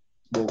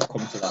we'll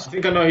come to that. I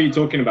think I know who you're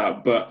talking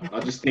about, but I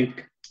just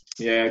think,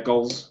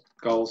 goals.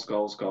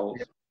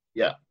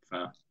 Yeah,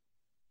 fair.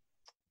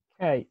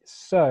 Okay,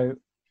 so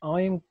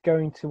I am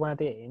going to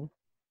add in...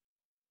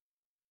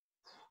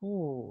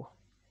 Oh,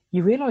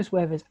 you realise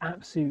where there's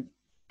absolute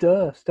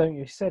dearth, don't you?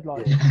 You said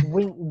like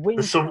wing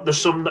there's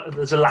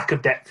a lack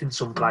of depth in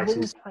some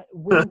places.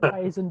 Wing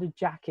players under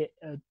jacket.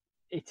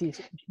 It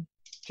is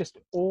just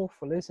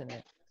awful, isn't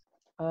it?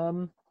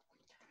 Oh,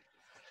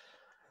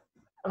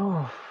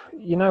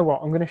 you know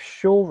what? I'm going to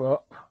shore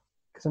up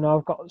because I know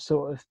I've got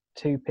sort of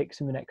 2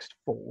 picks in the next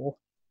 4,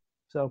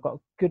 so I've got a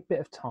good bit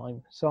of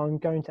time. So I'm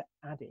going to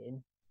add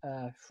in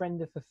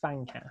friend of the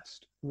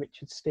Fancast,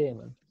 Richard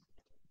Stearman.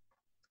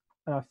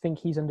 And I think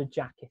he's under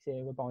jacket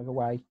era, by the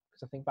way,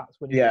 because I think that's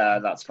when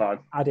that's fine.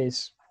 At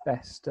his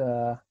best.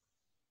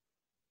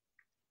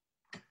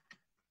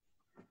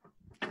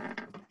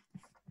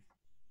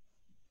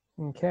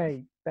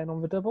 Okay, Ben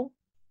on the double.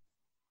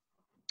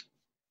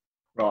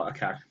 Right,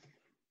 okay.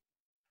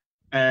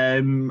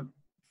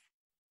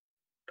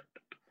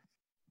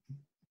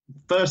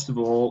 First of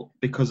all,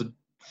 because I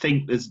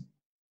think there's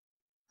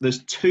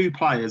 2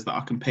 players that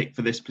I can pick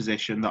for this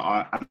position that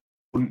I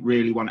wouldn't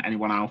really want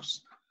anyone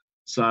else.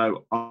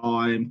 So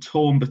I'm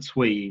torn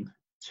between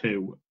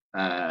 2.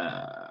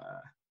 I'm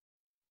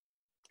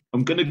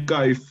going to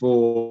go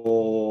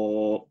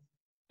for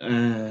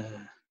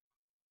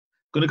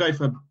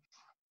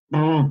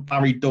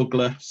Barry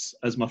Douglas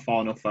as my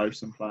final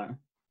Fosun player.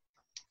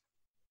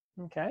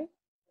 Okay.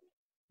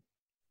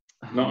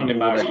 Not an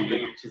embarrassment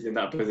which is in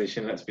that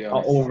position, let's be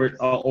honest.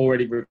 I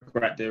already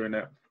regret doing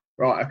it.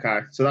 Right,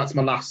 okay. So that's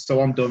my last. So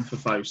I'm done for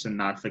Fosun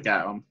now.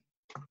 Forget him.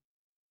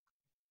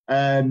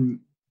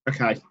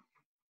 Okay.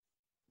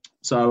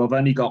 So I've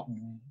only got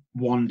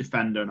 1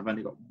 defender and I've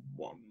only got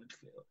 1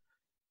 midfield.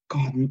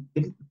 God,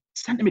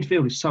 centre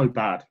midfield is so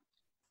bad.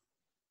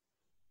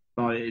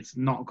 Like, it's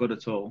not good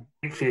at all.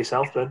 Think for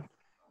yourself, Ben.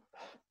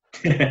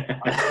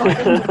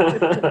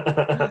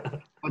 I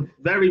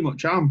very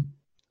much am.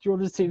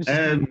 Jordan's team's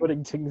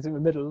putting things in the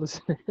middle.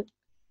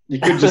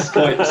 You could just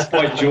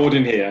spite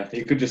Jordan here.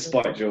 You could just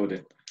spite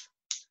Jordan.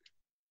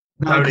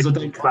 No, because I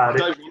don't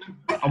want him.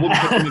 I wouldn't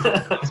put him as the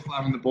first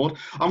player on the board.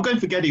 I'm going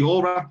for Gedi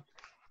Ora.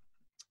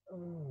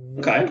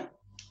 Okay.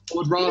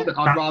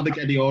 I'd rather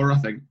Gedi Ora, I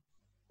think.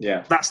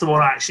 Yeah. That's the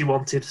one I actually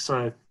wanted,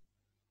 so...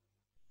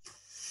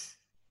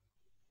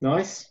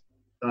 Nice.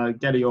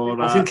 Gedi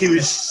Ora. I think he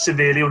was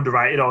severely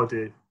underrated, I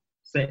do.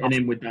 Sitting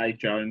in with Dave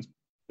Jones.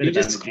 He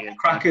just scored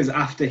crackers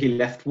after he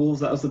left Wolves,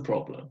 that was the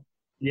problem.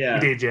 Yeah.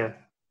 He did, yeah.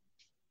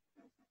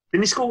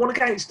 Didn't he score one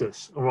against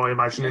us? Or am I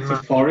imagining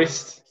that?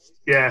 Forest.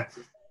 Yeah.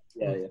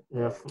 Yeah.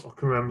 I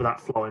can remember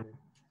that flying.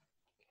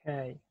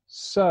 Okay,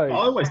 so... I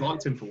always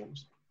liked him for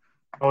Wolves.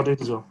 I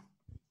did as well.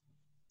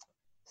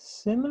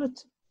 Similar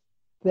to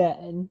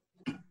Ben,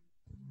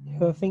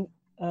 who I think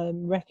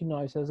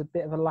recognised there's a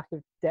bit of a lack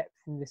of depth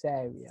in this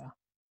area.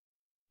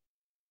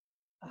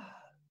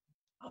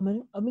 I'm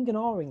in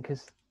Ganarin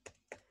because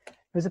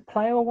there's a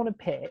player I want to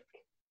pick,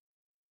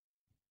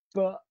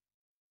 but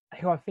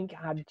who I think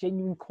had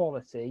genuine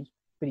quality,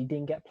 but he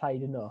didn't get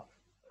played enough.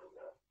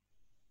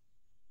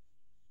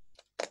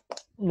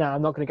 No,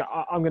 I'm not going to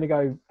go. I'm going to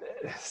go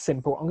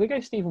simple. I'm going to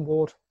go Stephen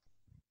Ward.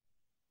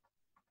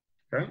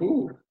 Okay.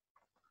 Ooh.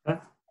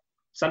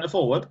 Centre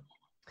forward?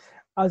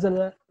 I'm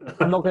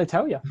not going to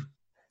tell you.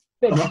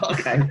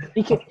 Okay.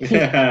 He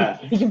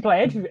can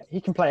play everywhere. He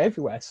can play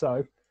everywhere.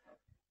 So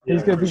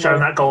he's going to be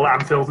showing that goal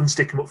at Anfield and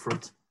stick him up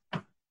front.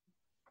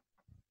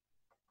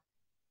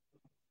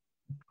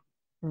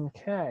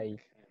 Okay,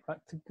 back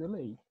to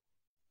Gully.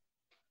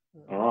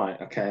 All right.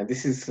 Okay.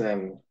 This is. I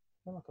feel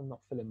like I'm not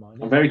filling mine.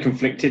 I'm very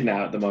conflicted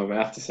now at the moment,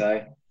 I have to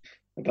say,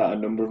 about a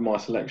number of my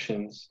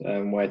selections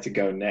and where to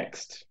go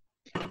next.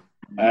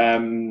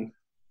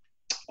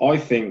 I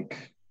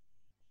think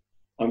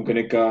I'm going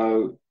to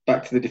go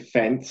back to the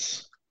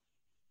defence,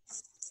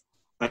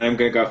 and I'm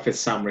going to go for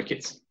Sam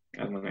Ricketts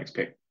as my next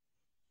pick.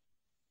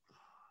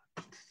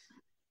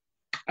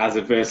 As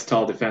a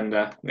versatile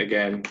defender,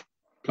 again,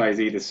 plays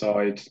either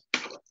side,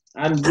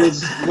 and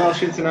was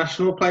Welsh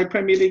international, played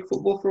Premier League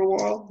football for a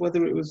while.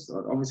 Whether it was,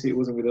 obviously it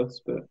wasn't with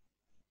us, but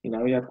he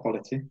had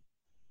quality.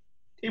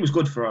 He was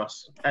good for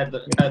us at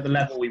the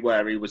level we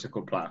were. He was a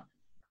good player.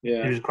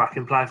 Yeah, he was a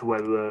cracking player for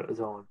where we were at the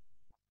time.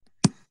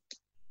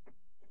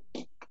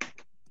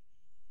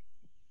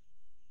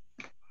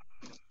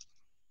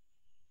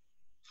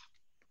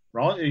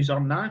 Right, who's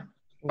on now?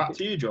 Back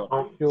to you,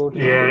 John.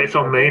 Yeah, it's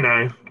on me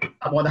now.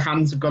 Why the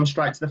hands have gone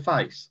straight to the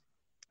face?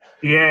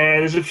 Yeah,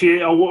 there's a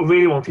few. I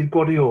really wanted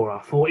Guardiola.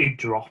 I thought he'd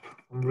drop.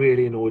 I'm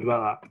really annoyed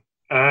about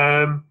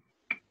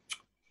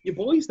Your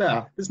boy's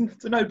there. It's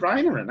a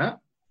no-brainer in that.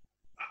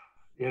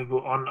 Yeah, but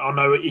I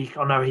know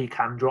he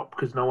can drop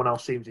because no one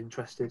else seems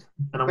interested,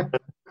 and I'm going to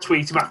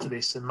tweet him after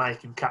this and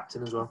make him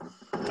captain as well.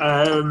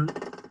 I'm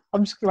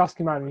just going to ask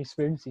him how many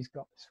spoons he's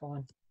got. It's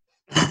fine.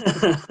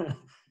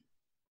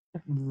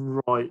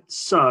 Right,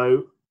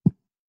 so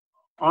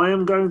I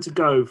am going to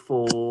go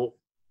for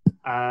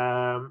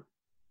a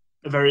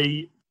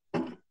very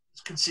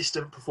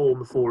consistent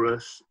performer for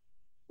us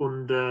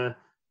under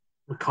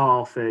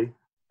McCarthy.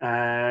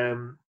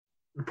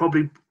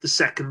 Probably the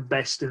second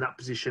best in that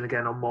position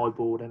again on my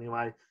board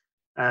anyway.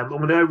 I'm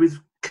going to go with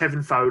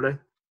Kevin Foley.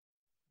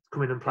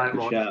 Come in and play it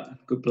right.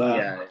 Good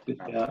player. Good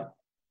player.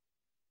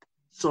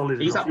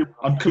 Solid.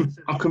 I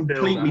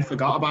completely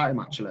forgot about him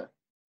actually.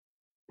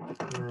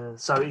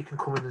 So he can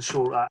come in and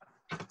sort that.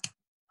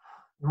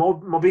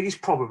 My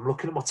biggest problem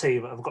looking at my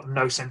team, I've got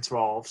no centre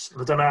halves, and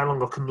I don't know how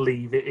long I can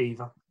leave it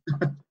either.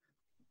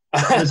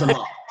 There's a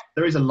lot.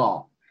 There is a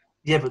lot.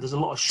 Yeah, but there's a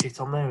lot of shit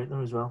on there, isn't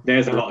there, as well?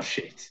 There's a lot of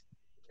shit.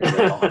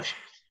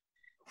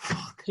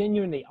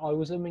 Genuinely, I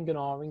was umming and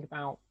ahhing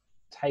about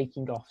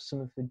taking off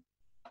some of the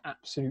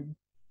absolute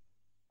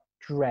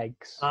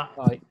dregs.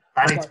 They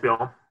need to be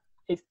on.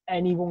 Is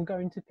anyone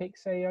going to pick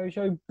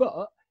Seyojo?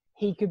 But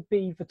he could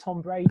be the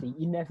Tom Brady.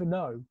 You never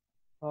know.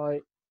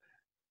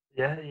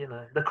 Yeah, you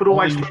know. They could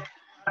always play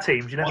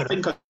teams. You never know. I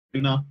think I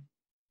do know.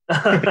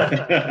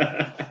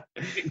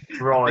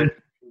 Right.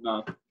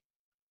 No.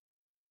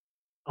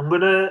 I'm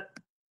going to...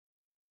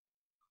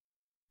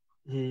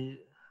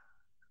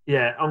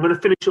 Yeah, I'm going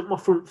to finish up my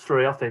front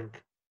three, I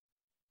think.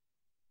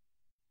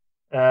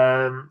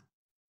 I'm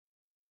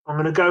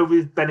going to go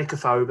with Benik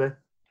Afobe.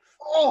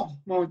 Oh,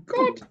 my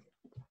God.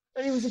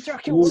 He was a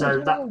jacket.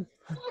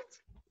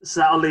 So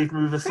that'll leave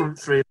me with a front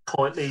three of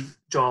Kitely,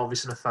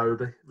 Jarvis and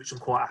Afobe, which I'm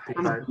quite happy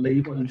I about. can't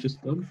believe what you've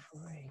just done.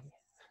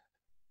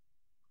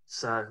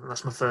 So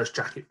that's my first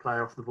jacket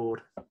player off the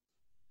board.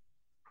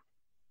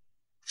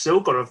 Still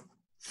got a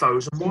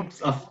Fosun one.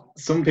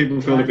 Some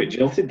people feel a bit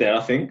jilted there,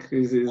 I think.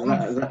 Is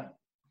that...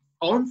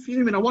 I'm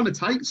fuming. I want to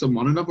take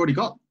someone, and I've already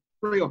got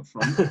 3 up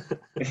front. I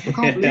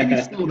can't believe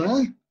he's still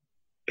there.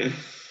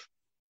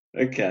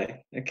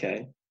 Okay.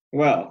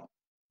 Well,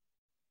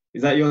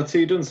 is that your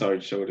 2 done, sorry,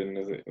 Jordan?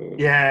 Is it? Or...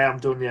 Yeah, I'm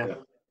done, yeah.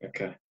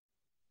 Okay.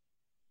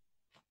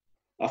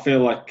 I feel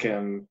like,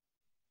 I'm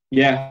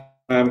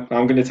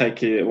going to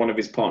take one of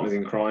his partners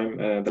in crime,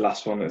 the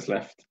last one that's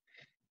left,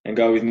 and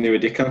go with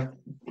Nuadika,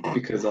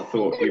 because I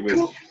thought he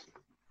was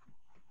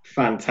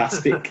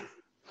fantastic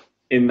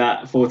in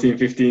that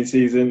 14-15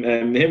 season.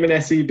 And him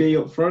and SEB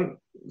up front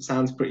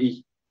sounds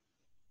pretty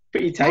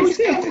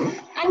tasty.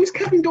 How is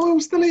Kevin Doyle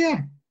still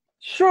here?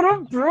 Shut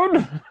up,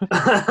 Brun.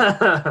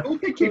 We'll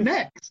pick him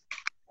next.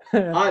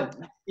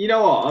 You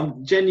know what?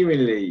 I'm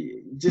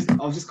genuinely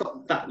I've just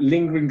got that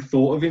lingering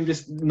thought of him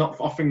just not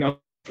offering no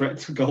threat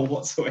to goal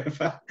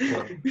whatsoever.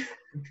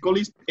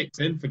 Gully's picked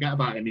in. Forget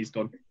about him. He's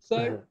done.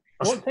 So,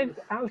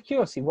 out of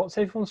curiosity, what's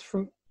everyone's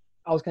front?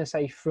 I was going to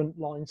say front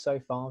line so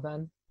far.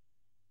 Then.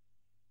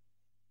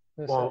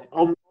 Well,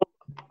 I'm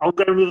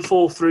going with a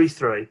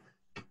 4-3-3,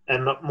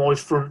 and my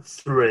front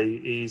three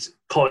is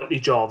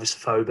Kitely, Jarvis,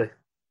 Afobe.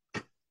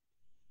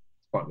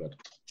 Quite good.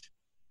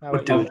 How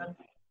about you, then?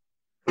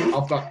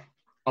 I've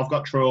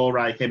got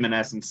Traore,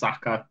 Jimenez, and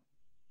Saka.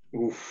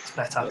 Oof, it's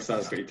better. That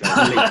sounds pretty tough.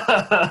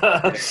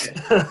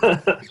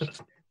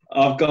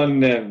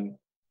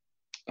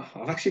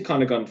 I've actually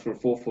kind of gone for a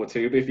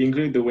 4-4-2, but if you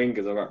include the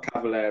wingers, I've got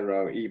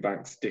Cavallero,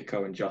 Ebanks,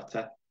 Dicko, and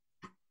Jota.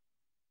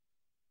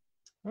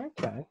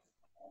 Okay.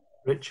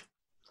 Rich?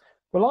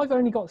 Well, I've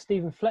only got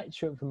Stephen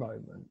Fletcher at the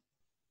moment.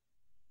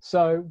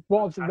 So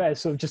what I've done there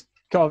is sort of just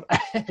kind of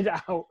head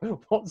out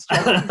what's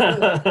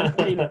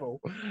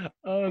available.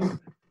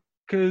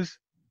 Because,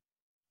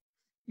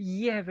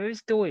 there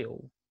is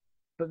Doyle,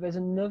 but there's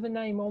another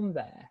name on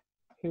there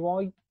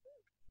who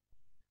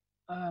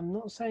I'm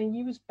not saying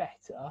he was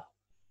better.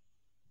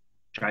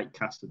 Jake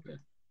Casterby.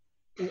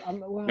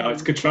 No,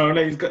 it's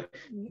Catrone. He's got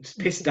just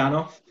pissed Dan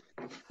off.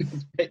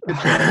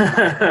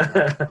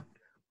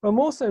 I'm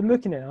also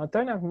looking at it. I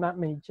don't have that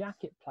many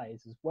jacket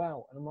players as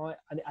well, and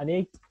I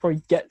need to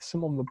probably get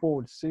some on the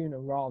board sooner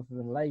rather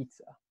than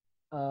later.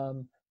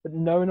 But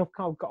knowing I've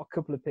kind of got a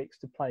couple of picks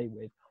to play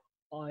with,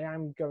 I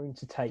am going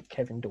to take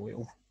Kevin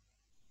Doyle,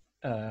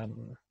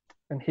 and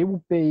he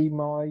will be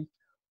my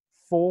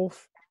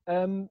 4th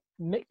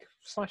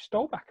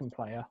Mick/Stolbacken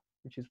player,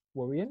 which is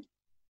worrying.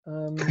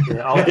 I've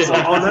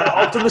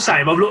done the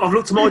same. I've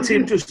looked at my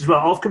team just as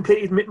well. I've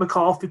completed Mick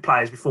McCarthy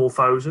players before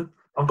Fosun.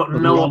 I've got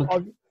no.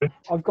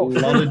 I've got a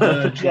lot of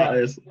dirge,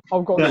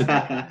 I've got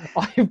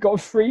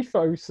 3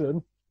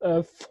 Fosun,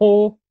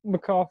 4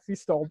 McCarthy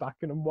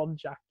Stolbacken, and 1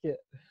 jacket.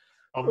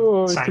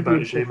 Same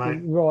boat as you,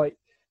 mate. Right.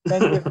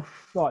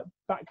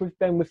 Back with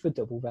Ben with the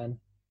double then.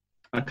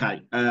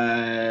 Okay.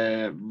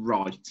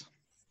 Right.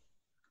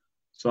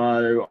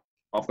 So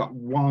I've got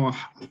one.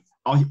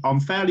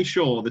 I'm fairly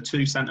sure the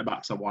 2 centre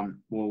backs I want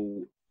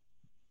will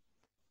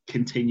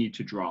continue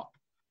to drop.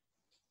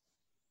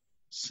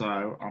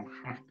 So I'm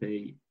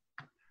happy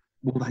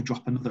will they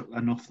drop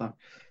enough though?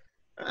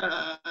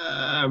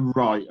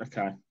 Right,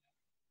 okay.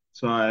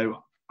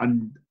 So I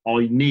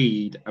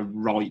need a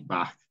right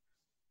back,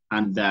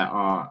 and there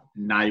are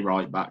no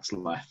right backs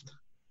left.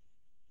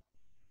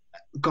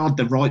 God,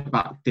 the right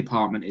back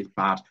department is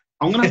bad.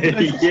 I'm gonna have to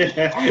go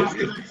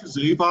for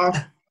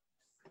Zubar.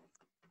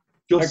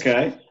 Just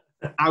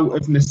out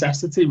of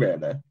necessity,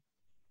 really.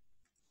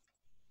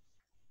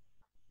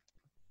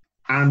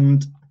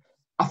 And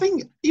I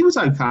think he was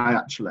okay,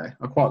 actually.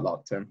 I quite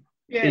liked him.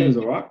 Yeah, he was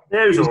all right.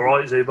 Yeah, he was all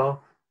right, Zubar.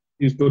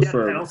 He was good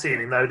for him. I don't see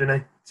him, though, didn't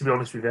he? To be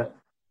honest with you.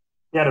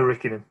 He had a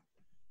rick in him.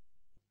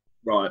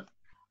 Right.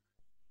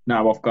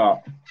 Now I've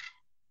got...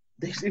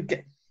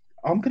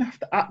 I'm going to have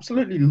to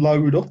absolutely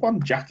load up on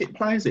jacket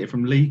players here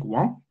from League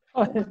One.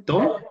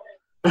 Done.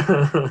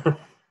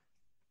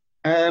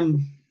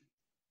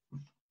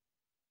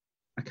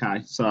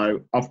 Okay,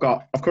 so I've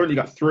currently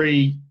got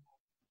three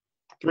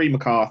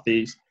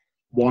McCarthys,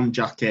 1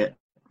 jacket,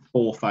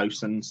 4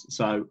 Fosons.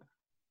 So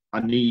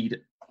I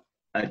need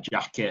a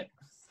jacket,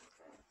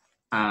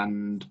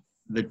 and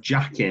the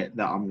jacket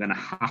that I'm going to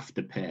have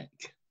to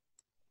pick.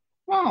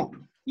 Well,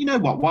 you know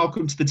what?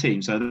 Welcome to the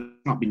team. So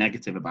let's not be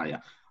negative about you.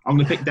 I'm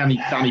going to pick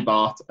Danny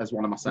Bart as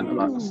one of my centre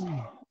backs.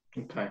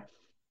 Okay.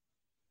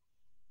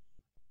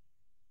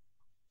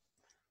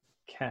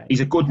 He's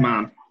a good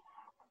man.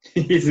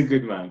 He's a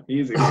good man. He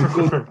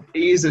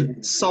is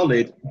a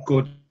solid,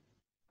 good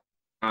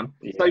man.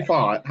 Yeah. So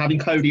far, having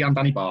Cody and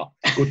Danny Bart,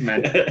 good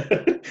men.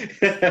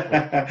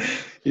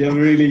 You have a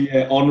really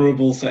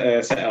honourable set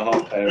of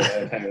half pair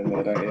in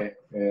there, don't you?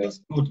 Yeah.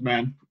 Just good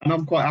men. And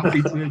I'm quite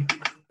happy to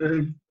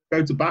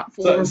go to bat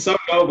for them. So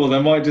noble,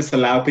 they might just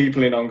allow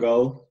people in on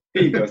goal.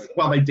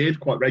 Well, they did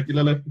quite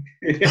regularly.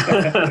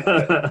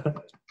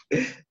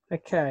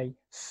 Okay,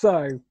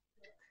 so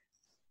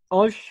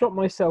I've shot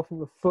myself in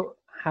the foot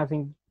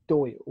having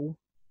Doyle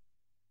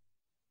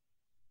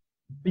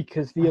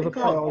because the other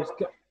player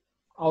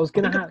I was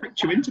going to have. I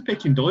tricked you into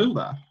picking Doyle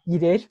there. You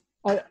did.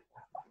 Right.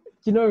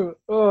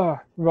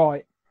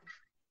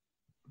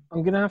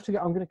 I'm going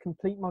to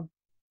complete my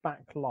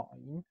back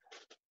line.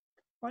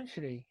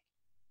 Actually,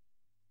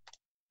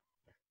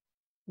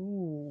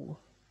 will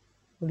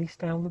he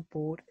stay on the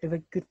board? Are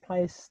the good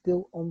players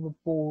still on the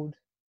board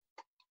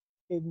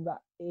in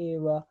that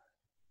era?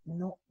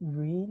 Not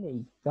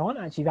really. There aren't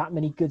actually that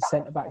many good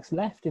centre-backs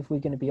left, if we're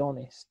going to be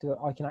honest, that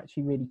I can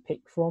actually really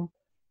pick from.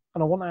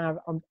 And I want to have...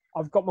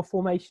 I've got my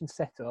formation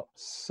set up,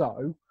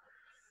 so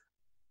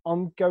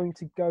I'm going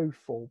to go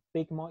for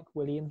Big Mike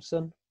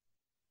Williamson.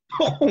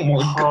 Oh,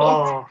 my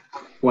God.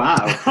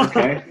 Wow,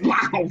 okay.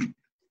 Wow.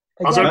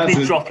 I was hoping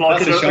he'd drop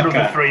like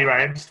another 3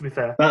 rounds, to be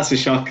fair. That's a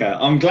shocker.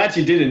 I'm glad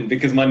you didn't,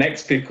 because my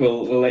next pick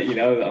will let you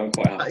know that I'm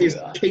quite happy with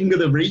that. King of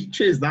the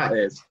Reaches, that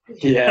is.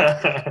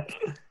 Yeah.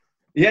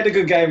 He had a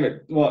good game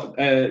at what?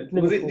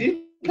 Was it? Did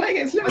he play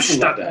against Liverpool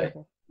that day?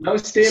 No,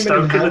 Stearman.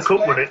 Stoke in the cup,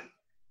 wasn't it?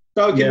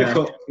 Stoke in the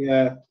cup,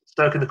 yeah.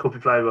 Stoke in the cup, he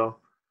played well.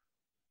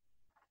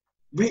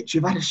 Rich,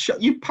 you've had a shot.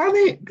 You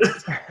panicked.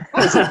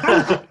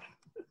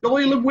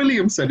 Doyle and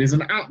Williamson is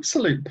an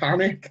absolute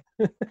panic.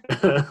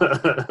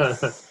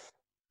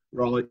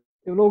 Right.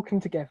 It will all come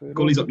together.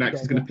 Gully's up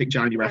next. He's going to pick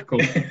Johnny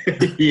Record.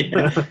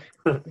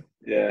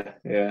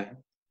 Yeah.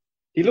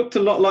 He looked a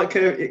lot like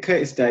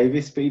Curtis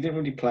Davis, but he didn't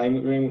really play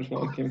very much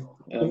like him.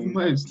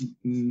 Almost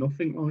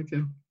nothing like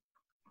him.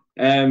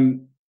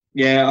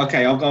 Yeah,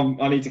 okay.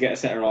 I need to get a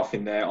centre half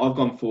in there. I've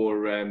gone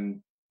for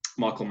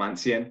Michael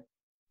Mancienne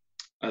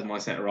as my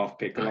centre half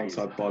pick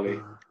alongside Bolly.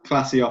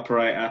 Classy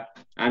operator,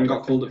 and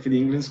got called up for the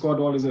England squad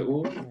while he's at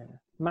Wolves. Yeah.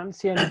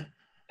 Mancienne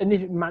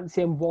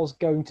was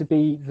going to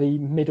be the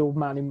middle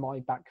man in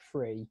my back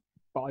 3,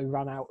 but I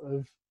ran out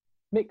of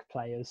Mick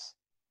players.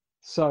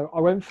 So I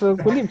went for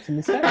Williamson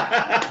instead.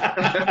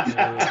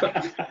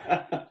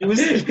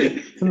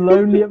 It's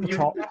lonely at the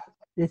top.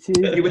 It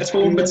is. You were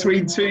torn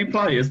between 2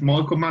 players,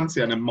 Michael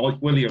Mancienne and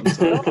Mike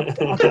Williamson.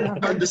 I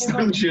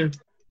understand you.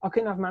 I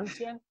couldn't have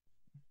Mancienne.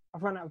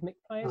 I've run out of Mick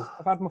players.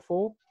 I've had my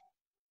 4.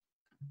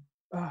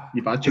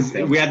 You've had your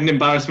pick. We had an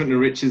embarrassment of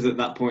riches at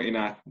that point in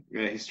our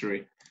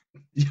history.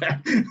 Yeah.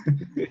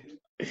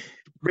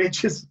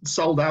 Rich has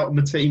sold out on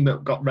the team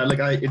that got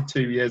relegated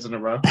 2 years in a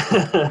row.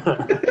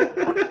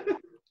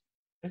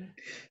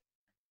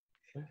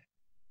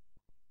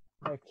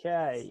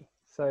 Okay,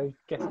 so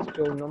get to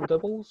build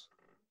non-doubles.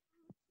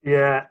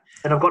 Yeah,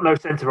 and I've got no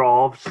centre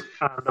halves,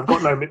 and I've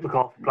got no Mick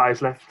McCarthy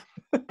players left.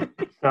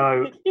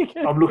 So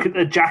I'm looking at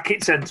the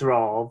jacket centre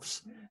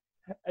halves.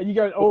 And you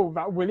go, oh,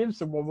 that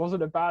Williamson one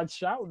wasn't a bad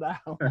shout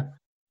now.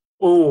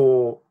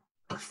 Or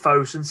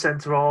Fosun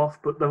centre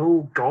half, but they're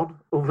all gone,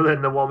 other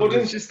than the one.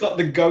 Gordon's just got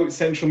the GOAT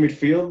central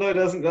midfield, though,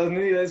 doesn't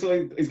he? That's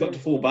what he's got to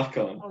fall back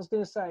on. I was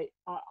going to say,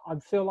 I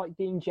feel like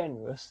being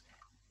generous.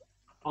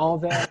 Are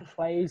there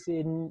players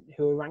who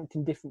are ranked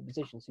in different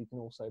positions who can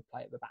also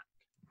play at the back?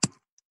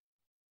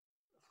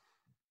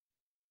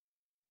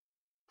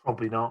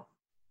 Probably not.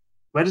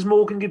 Where does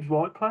Morgan Gibbs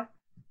White play?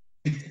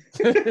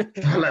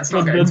 Let's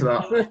not get into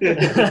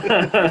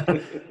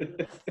that.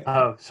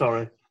 Oh,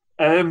 sorry.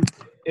 In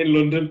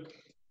London.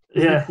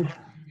 Yeah.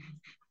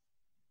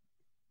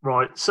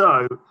 Right,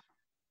 so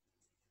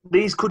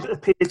these could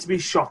appear to be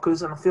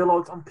shockers, and I feel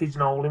like I'm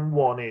pigeonholing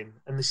one in.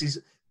 And this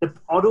is,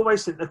 I'd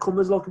always think they come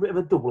as like a bit of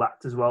a double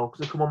act as well,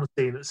 because they come on the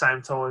scene at the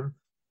same time.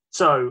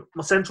 So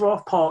my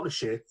centre-half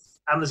partnership,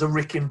 and there's a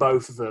Rick in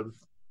both of them,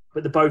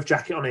 but they're both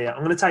jacket on here.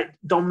 I'm going to take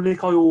Dominic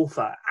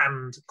Iorfa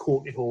and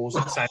Courtney Hawes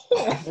at the same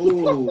time.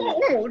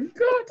 Oh,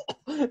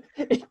 God.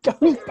 It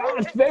goes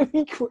bad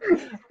very quick.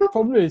 The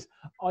problem is,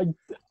 I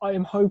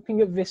am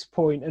hoping at this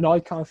point, and I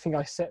kind of think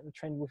I set the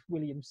trend with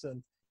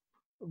Williamson,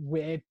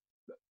 we're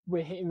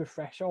hitting the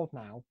threshold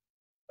now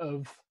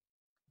of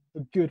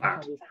the good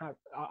players.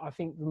 I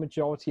think the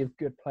majority of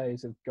good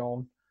players have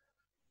gone.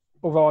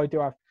 Although I do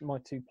have my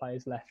 2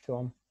 players left who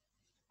I'm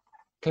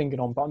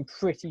clinging on, but I'm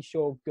pretty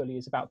sure Gully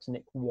is about to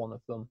nick one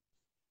of them.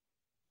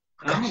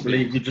 I can't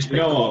believe you just. You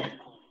know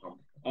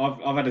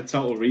what? I've had a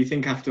total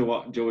rethink after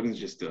what Jordan's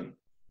just done.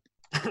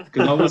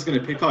 Because I was going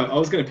to pick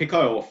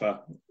Iorfa.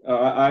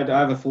 I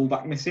have a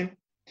fullback missing,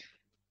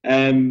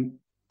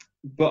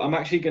 but I'm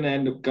actually going to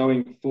end up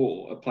going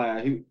for a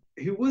player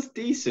who was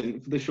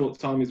decent for the short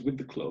time he was with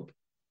the club,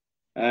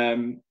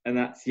 and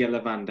that's Jelle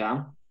Van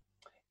Dam.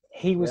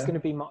 He was going to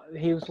be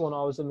he was one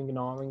I was umming and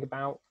ahhing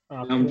about.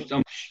 I'm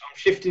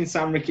shifting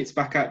Sam Ricketts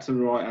back out to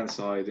the right hand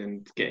side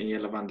and getting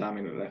Jelle Van Dam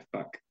in at left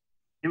back.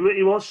 He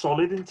was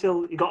solid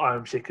until he got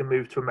homesick and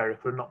moved to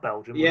America and not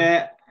Belgium.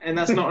 Yeah, and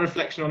that's not a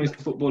reflection on his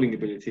footballing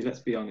ability,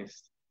 let's be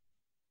honest.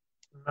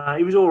 Nah,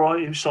 he was all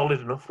right. He was solid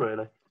enough,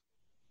 really.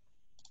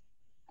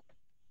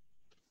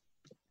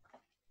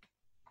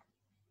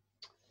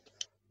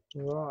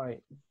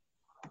 Right.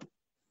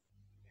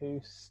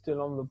 Who's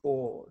still on the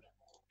board?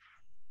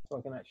 So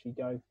I can actually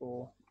go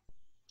for...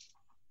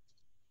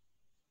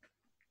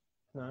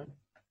 No.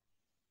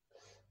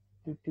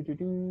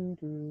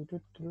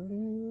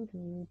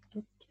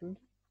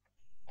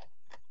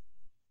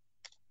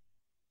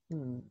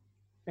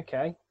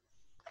 Okay.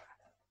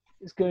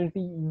 It's going to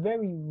be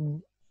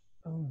very...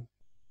 Oh.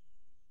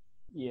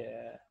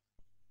 Yeah.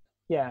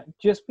 Yeah,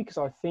 just because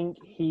I think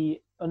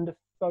under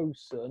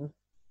Fosun,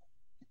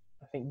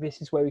 I think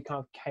this is where he kind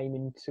of came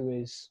into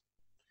his...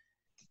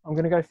 I'm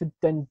going to go for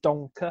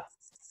Dendoncker.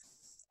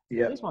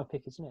 Yeah. It's my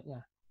pick, isn't it?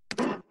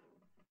 Yeah.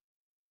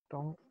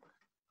 Donk.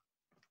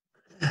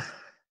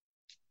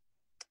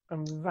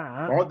 And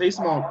that... Right, these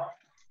are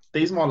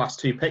my last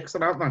 2 picks,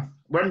 aren't they?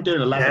 We're only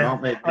doing 11,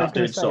 aren't we? Not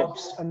doing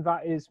subs. And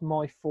that is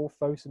my 4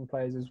 Fosun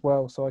players as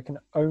well, so I can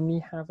only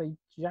have a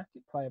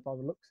jacket player by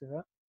the looks of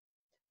it.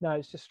 No,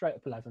 it's just straight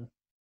up 11.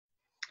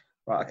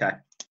 Right, okay.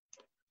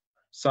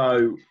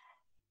 So,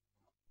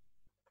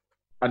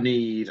 I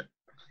need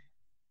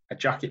a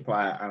jacket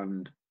player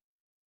and...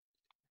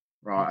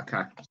 Right,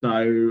 okay.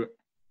 So...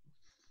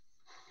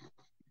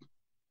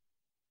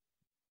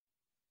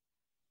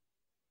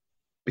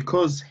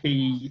 Because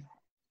he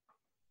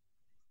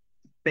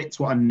fits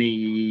what I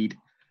need,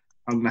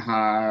 I'm going to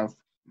have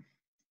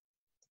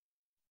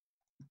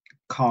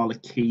Carl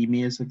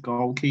Akimi as a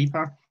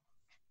goalkeeper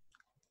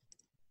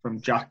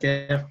from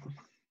Jacket.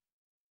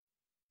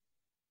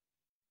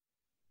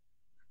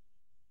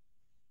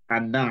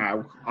 And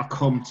now I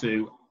come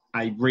to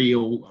a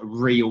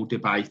real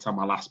debate on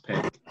my last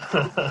pick.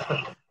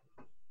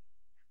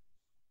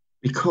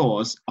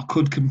 Because I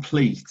could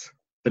complete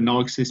the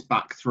nicest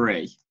back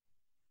 3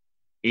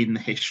 in the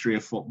history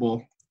of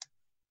football.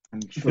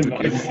 And it's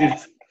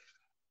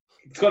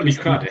got to be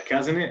Craddock,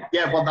 hasn't it?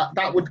 Yeah, well,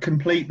 that would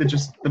complete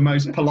the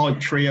most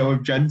polite trio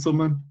of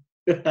gentlemen.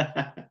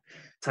 Tell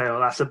you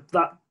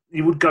what,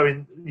 you would go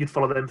in, you'd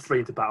follow them 3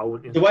 into battle,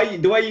 wouldn't you?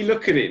 The way you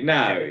look at it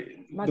now,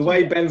 the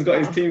way Ben's got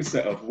his team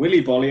set up,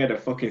 Willy Bolly had a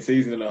fucking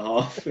season and a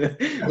half. You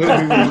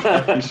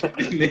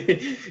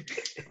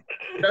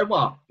know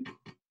what?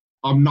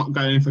 I'm not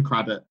going for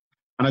Craddock,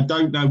 and I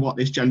don't know what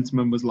this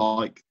gentleman was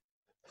like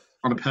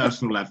on a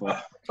personal level.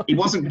 He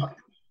wasn't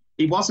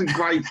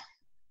great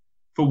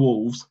for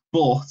Wolves,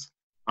 but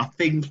I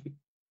think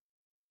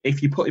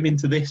if you put him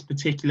into this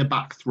particular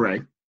back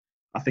 3,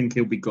 I think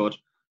he'll be good.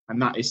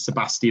 And that is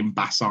Sebastian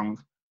Bassong.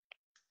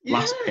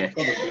 Last pick.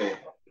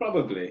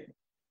 Probably.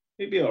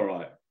 He'd be all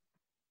right.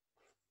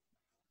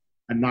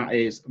 And that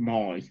is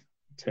my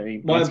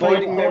team. My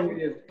abiding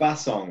memory of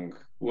Bassong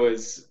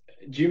was,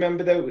 do you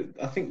remember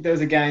I think there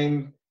was a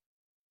game,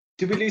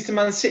 did we lose to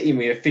Man City and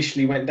we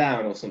officially went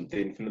down or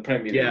something from the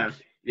Premier League?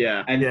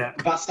 Yeah. And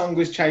Bassong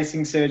was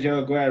chasing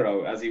Sergio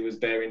Aguero as he was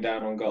bearing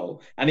down on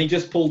goal. And he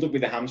just pulled up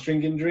with a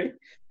hamstring injury.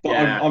 But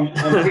I'm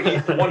pretty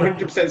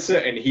 100%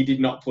 certain he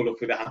did not pull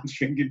up with a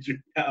hamstring injury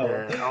at all.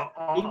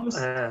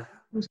 It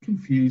was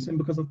confusing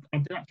because I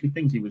did actually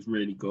think he was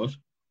really good.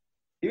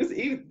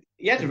 He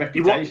had a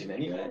reputation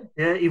anyway.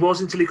 Yeah, he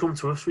was until he come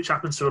to us, which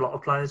happens to a lot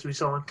of players we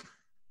sign.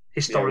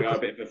 Historically. Yeah, we are a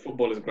bit of a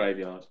footballer's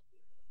graveyard.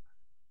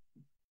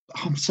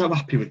 I'm so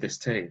happy with this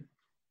team.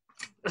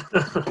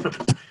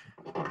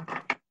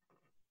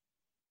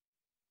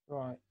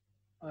 Right.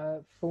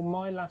 For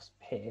my last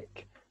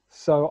pick,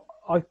 so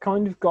I've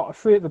kind of got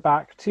 3 at the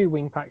back, 2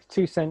 wing backs,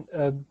 2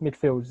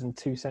 midfielders and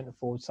 2 centre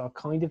forwards. So I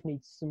kind of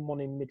need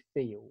someone in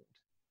midfield.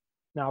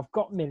 Now I've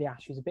got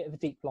Miliash, who's a bit of a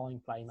deep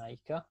line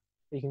playmaker.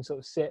 You can sort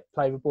of sit,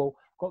 play the ball.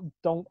 Got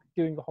Donk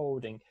doing the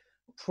holding.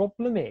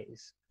 Problem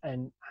is,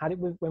 and had it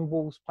with when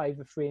Wolves play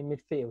the three in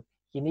midfield,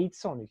 you need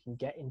someone who can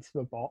get into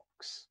the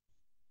box.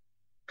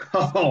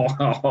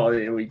 Oh,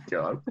 here we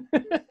go.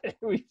 Here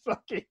we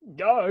fucking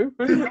go.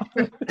 I'm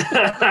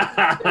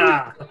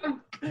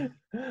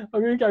going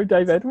to go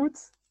Dave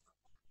Edwards.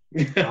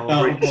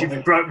 Oh, Rich, you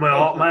broke my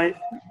heart, mate.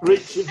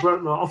 Rich, you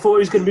broke my heart. I thought he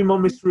was going to be my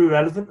Mr.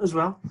 Irrelevant as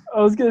well.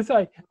 I was going to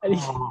say,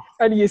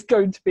 and he is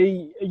going to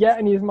be,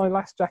 and he is my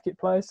last jacket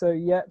player. So,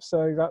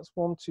 so that's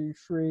 1, 2,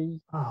 3.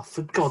 Oh,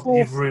 for God,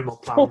 you've ruined my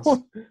plans.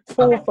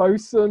 Four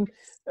Fosun,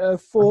 4. I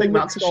think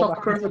that's a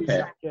shocker of a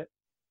pick.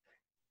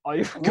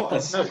 I've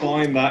got to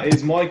find that.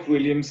 Is Mike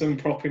Williamson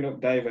propping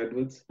up Dave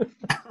Edwards?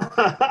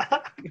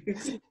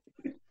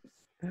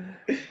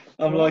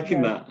 I'm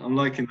liking that. I'm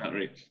liking that,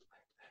 Rich.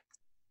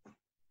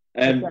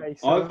 Okay,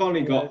 so I've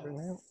only got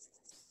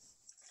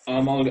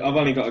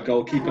a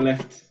goalkeeper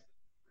left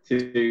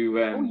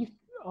to.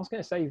 I was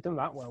going to say you've done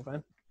that well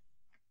then.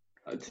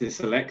 To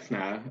select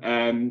now,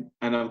 and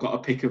I've got a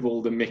pick of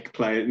all the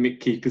Mick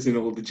keepers and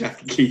all the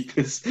jacket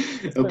keepers,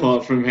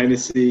 apart from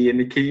Hennessy and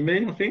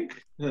Nakimi, I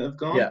think, that have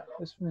gone. Yeah,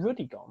 it's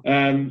Ruddy gone.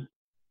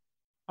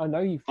 I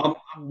know you've. I'm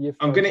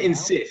going to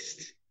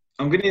insist.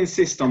 I'm going to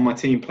insist on my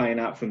team playing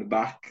out from the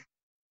back,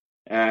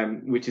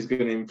 which is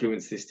going to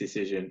influence this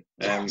decision.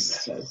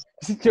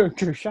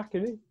 Shaq,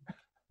 isn't it?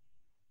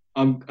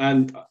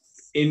 And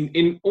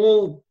in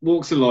all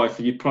walks of life,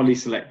 you'd probably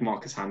select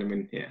Marcus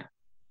Hanneman here.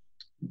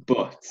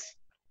 But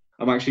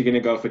I'm actually going to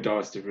go for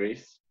Doris de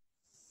Vries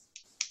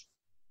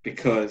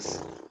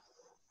because,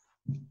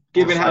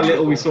 given how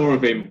little we saw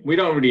of him, we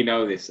don't really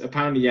know this.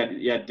 Apparently,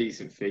 he had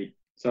decent feet,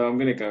 so I'm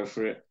going to go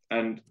for it.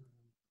 And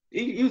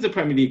he was a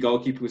Premier League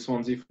goalkeeper with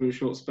Swansea for a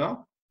short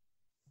spell.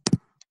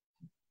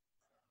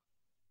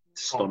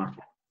 Stunner.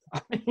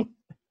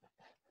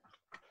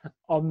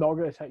 I'm not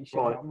going to take shit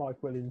out of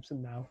Mike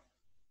Williamson now.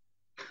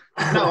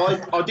 No,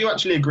 I do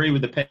actually agree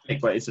with the pick,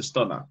 but it's a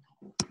stunner.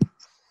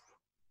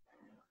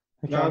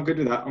 Okay. No, I'm good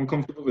with that. I'm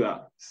comfortable with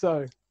that.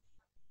 So,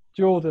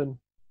 Jordan,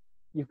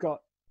 you've got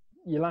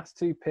your last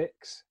 2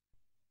 picks.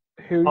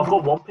 I've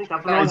got 1 pick.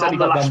 I've only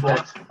got last one.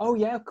 Oh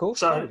yeah, of course.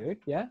 So, good.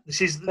 Yeah.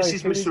 This is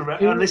Mr.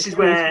 Irrelevant, and this is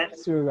where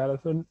Mr.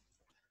 Irrelevant.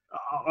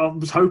 I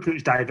was hoping it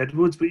was Dave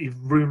Edwards, but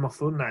you've ruined my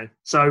fun now.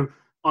 So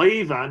I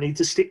either need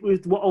to stick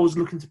with what I was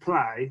looking to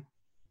play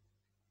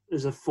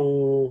as a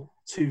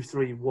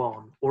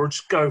 4-2-3-1, or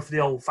just go for the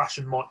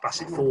old-fashioned Mike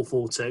Bassett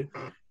 4-4-2.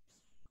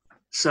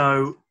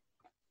 So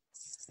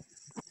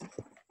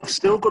I've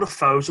still got a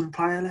Fosun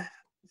player left.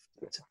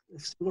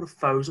 I've still got a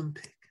Fosun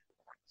pick.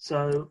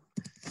 So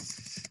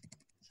let's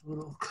have a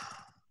look.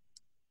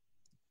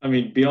 I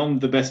mean,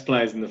 beyond the best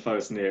players in the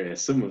Fosun area,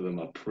 some of them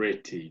are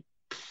pretty.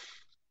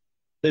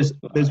 There's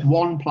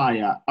one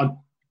player.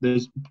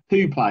 There's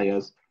 2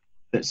 players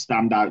that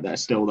stand out that are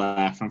still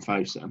there from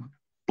Fosun,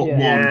 but one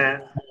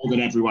more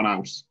than everyone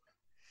else.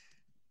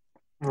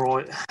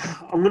 Right,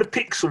 I'm going to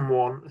pick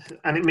someone,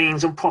 and it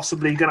means I'm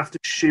possibly going to have to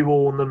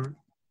shoehorn them.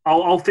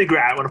 I'll figure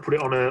it out when I put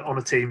it on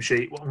a team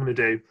sheet what I'm going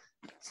to do.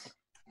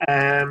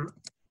 And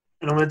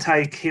I'm going to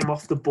take him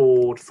off the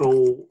board for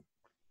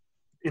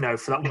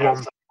that one. I'm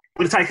going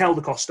to take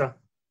Helder Costa.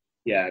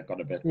 Yeah, got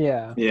a bit.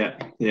 Yeah.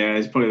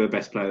 He's probably the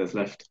best player that's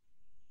left.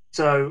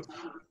 So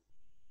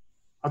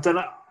I don't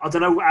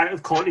know out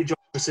of Courtney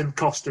Johnson,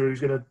 Costa, who's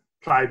going to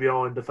play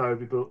behind Defoe,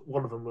 but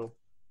one of them will.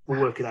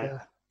 We'll work it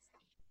out.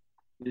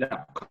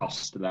 Yeah,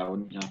 Costa there,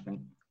 wouldn't you? I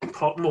think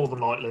more than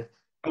likely.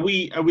 Are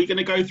we going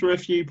to go through a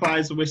few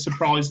players that we're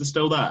surprised are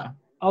still there?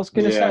 I was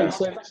going to say,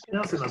 so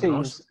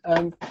teams,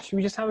 should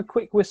we just have a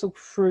quick whistle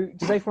through?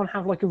 Does everyone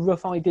have like a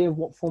rough idea of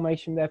what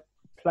formation they're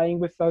playing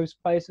with those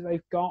players that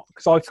they've got?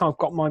 Because I've kind of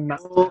got my map.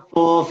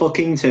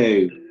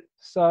 4-4-2.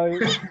 So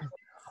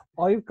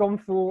I've gone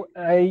for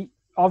a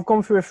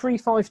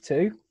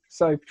 3-5-2.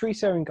 So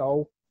Patrice in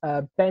goal,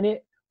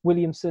 Bennett,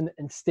 Williamson,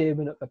 and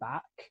Stearman at the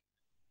back.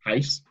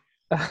 Pace.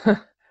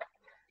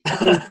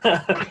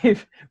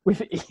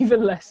 with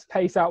even less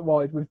pace out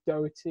wide, with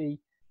Doherty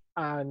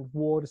and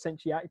Ward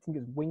essentially acting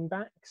as wing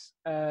backs.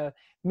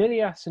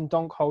 Milias and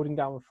Donk holding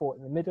down the fort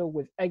in the middle,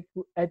 with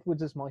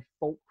Edwards as my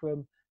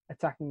fulcrum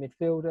attacking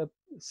midfielder,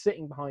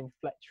 sitting behind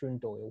Fletcher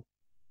and Doyle.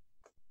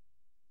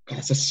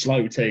 That's a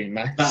slow team,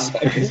 man. That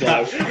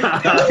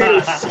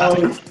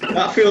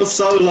feels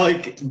so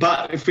like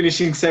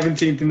finishing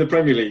 17th in the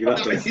Premier League.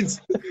 It's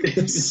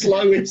the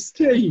slowest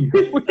team.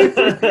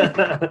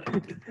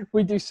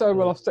 We do so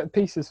well off set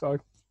pieces, though.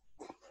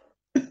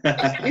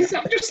 Is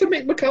that just a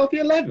Mick McCarthy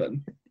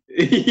 11?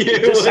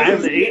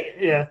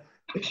 Yeah.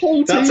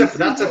 That's a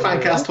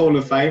Fancast Hall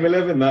of Fame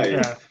 11, that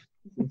is. Yeah.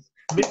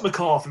 Mick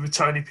McCarthy with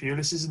Tony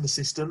Pulis as an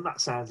assistant. That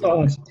sounds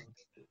nice.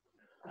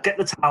 Get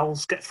the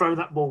towels. Throw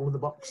that ball in the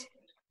box.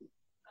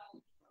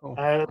 Cool.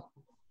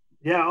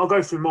 I'll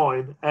go through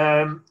mine.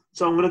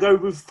 So I'm going to go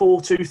with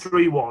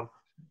 4-2-3-1.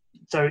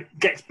 So it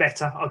gets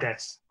better, I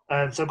guess.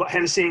 So I've got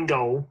Hennessy in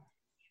goal.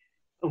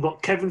 I've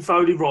got Kevin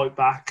Foley right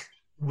back.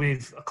 I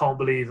can't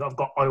believe I've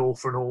got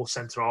Iorfa and all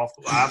centre half.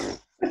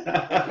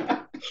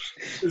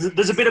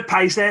 There's a bit of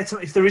pace there.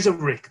 If there is a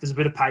Rick, there's a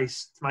bit of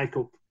pace to make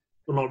up.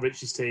 Unlike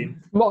Rich's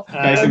team. Look,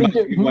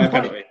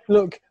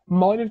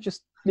 mine have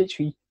just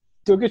literally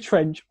dug a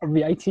trench on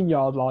the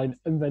 18-yard line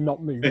and they're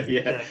not moving.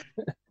 Yeah.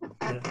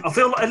 I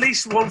feel like at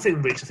least one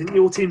thing, Rich. I think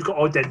your team's got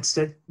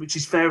identity, which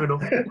is fair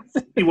enough.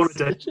 You want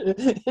to do.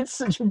 It's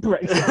such a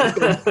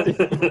Brexit.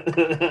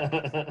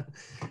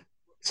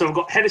 So we've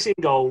got Hennessy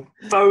in goal,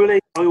 Foley,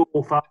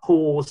 Iorfa,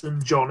 Hawes,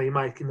 and Johnny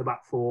making the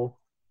back four.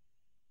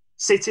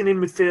 Sitting in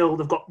midfield,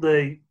 they've got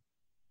the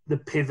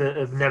pivot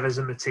of Neves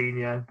and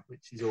Moutinho,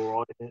 which is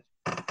all right.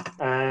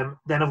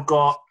 Then I've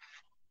got.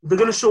 They're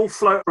going to all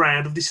float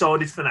around. I've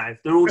decided for now.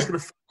 They're all just going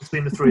to float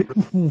between the three of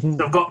them.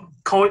 So I've got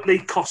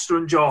Kitely, Costa,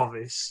 and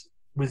Jarvis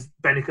with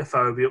Benik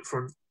Afobe up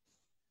front.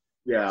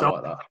 Yeah, so I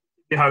like that.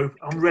 I hope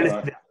I'm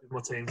relatively happy with my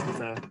team, to be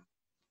fair.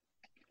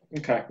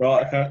 Okay.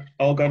 Right, okay.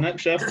 I'll go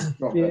next, Chef.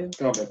 Yeah.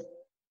 Go on,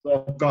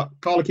 So I've got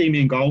Carl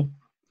Akimi in goal.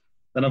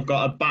 Then I've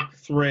got a back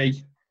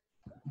three,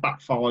 back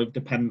five,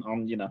 depending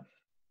on,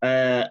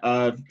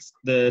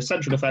 the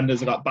central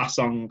defenders. I've got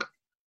Bassong,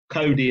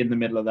 Cody in the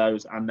middle of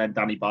those, and then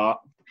Danny Bart.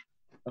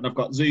 And I've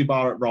got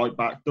Zubar at right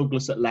back,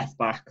 Douglas at left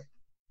back,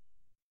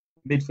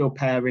 midfield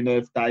pairing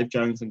of Dave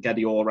Jones and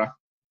Gedi Ora.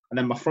 And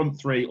then my front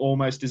three,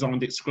 almost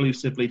designed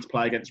exclusively to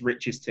play against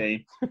Rich's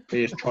team.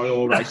 Here's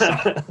Traore.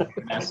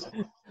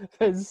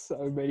 There's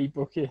so many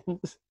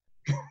bookings.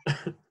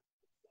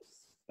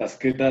 That's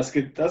good. That's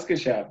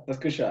good shout.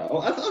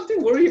 I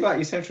do worry about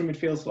your central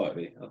midfield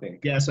slightly, I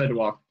think. Yeah, so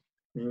do I.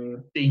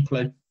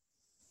 Deeply.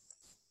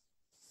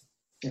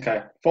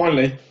 Okay.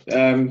 Finally,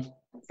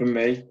 from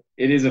me,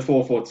 it is a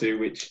 4-4-2,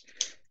 which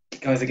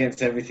goes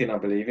against everything I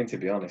believe in, to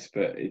be honest.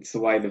 But it's the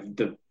way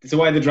it's the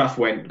way the draft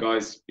went,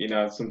 guys.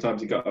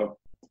 Sometimes you got to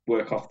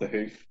work off the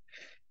hoof.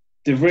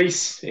 De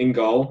Vries in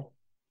goal,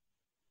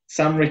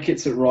 Sam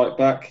Ricketts at right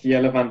back,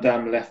 Jelle Van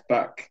Dam left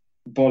back,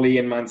 Bolly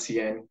and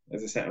Mancien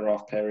as a centre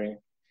half pairing.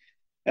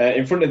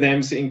 In front of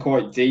them, sitting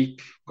quite deep,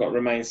 got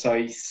Romain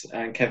Saiz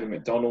and Kevin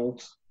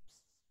McDonald.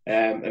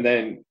 And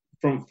then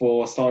front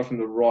four, starting from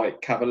the right,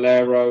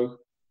 Cavallero,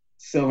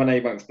 Sylvan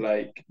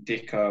Ebanks-Blake,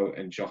 Dicko,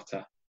 and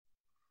Jota.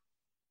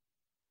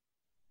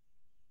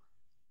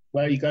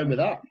 Where are you going with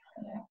that?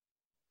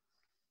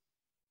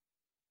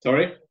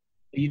 Sorry? Are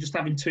you just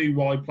having two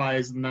wide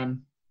players and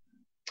then...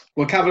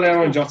 Well,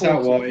 Cavallero and Jota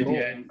out wide,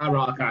 yeah. Oh,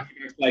 right, okay.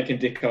 Blake and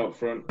Dicko up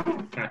front.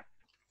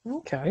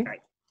 Okay.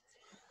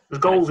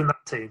 There's goals in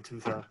that team, to be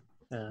fair.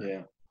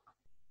 Yeah.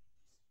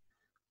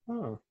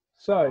 Oh,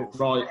 so...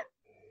 Right.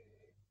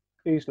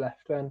 Who's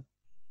left then?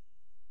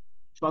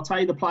 Shall I tell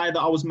you the player that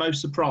I was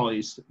most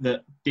surprised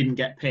that didn't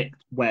get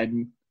picked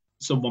when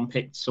someone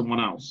picked someone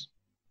else?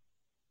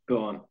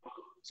 Go on.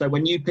 So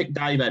when you picked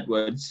Dave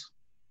Edwards,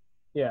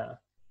 yeah,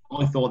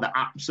 I thought the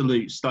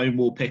absolute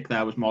stonewall pick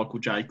there was Michael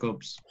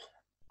Jacobs.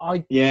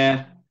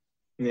 Yeah.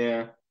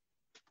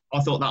 I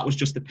thought that was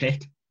just a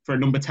pick for a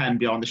number 10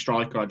 behind the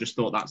striker. I just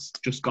thought that's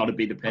just got to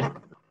be the pick.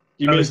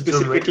 You mean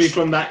specifically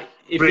from that?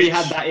 If he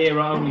had that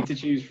era only to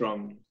choose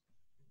from.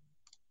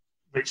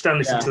 Rich, don't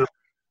listen to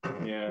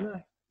him.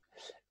 Yeah.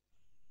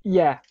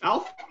 Yeah.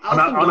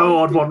 I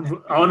know I'd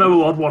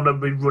want to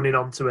be running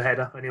onto a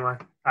header anyway,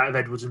 out of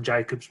Edwards and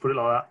Jacobs, put it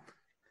like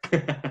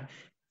that.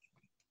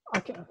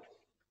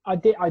 I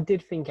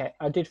did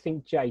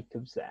think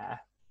Jacobs there,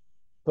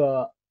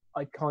 but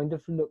I kind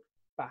of looked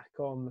back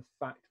on the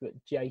fact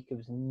that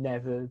Jacobs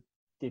never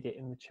did it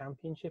in the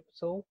Championship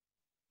at all.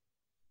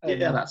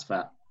 Yeah, that's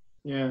fair.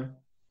 Yeah.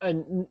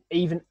 And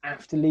even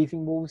after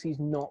leaving Wolves, he's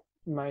not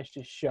managed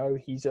to show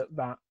he's at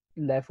that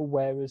level,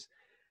 whereas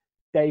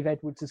Dave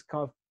Edwards has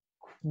kind of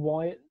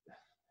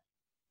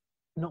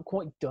not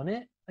quite done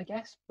it, I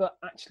guess, but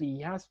actually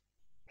he has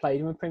played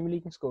in the Premier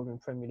League and scored in the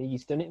Premier League.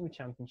 He's done it in the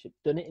Championship,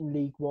 done it in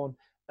League One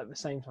at the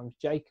same time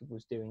Jacob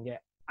was doing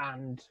it,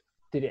 and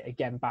did it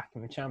again back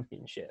in the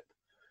Championship.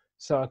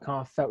 So I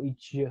kind of felt he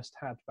just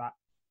had that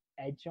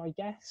edge, I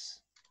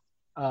guess.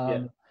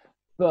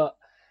 But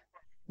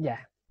yeah,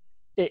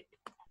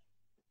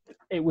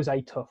 it was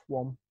a tough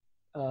one.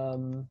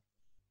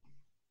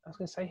 I was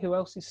going to say, who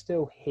else is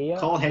still here?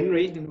 Carl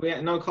Henry.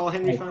 No Carl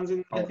Henry fans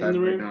in the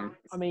room?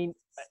 I mean,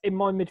 in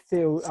my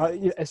midfield,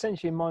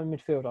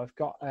 I've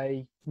got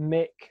a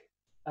Mick,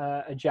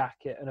 a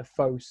Jacket, and a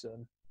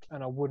Fosun,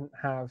 and I wouldn't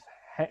have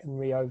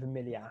Henry over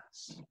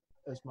Milias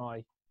as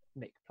my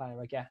Mick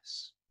player, I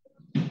guess.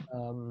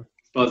 Well,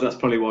 that's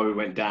probably why we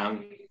went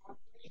down.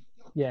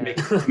 Yeah.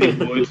 Mick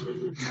would.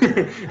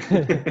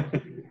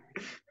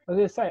 I was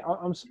going to say,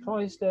 I'm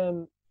surprised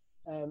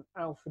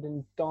Alfred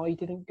and Dye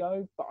didn't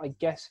go, but I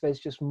guess there's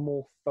just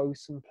more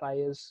Fosun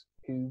players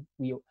who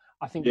we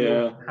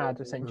had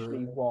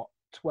essentially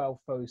 12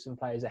 Fosun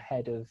players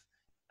ahead of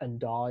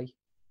Ndai.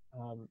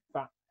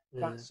 That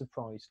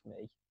surprised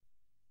me.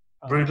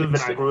 Ruben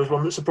Vinagre was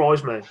one that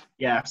surprised me.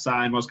 Yeah, same.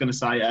 I was going to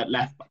say at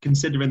left,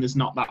 considering there's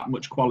not that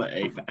much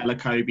quality for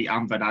Elakobi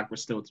and Vinagre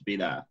still to be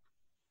there,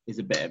 is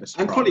a bit of a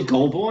surprise. And probably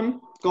Goulbourne.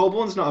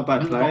 Goulbourne's not a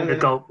bad player.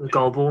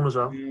 Goulbourne as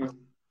well.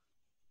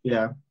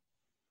 Yeah.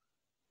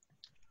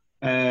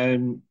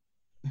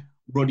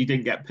 Ruddy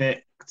didn't get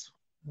picked.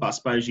 But I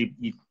suppose you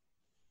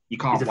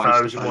can't He's a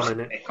waste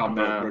frozen a pick on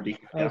Ruddy.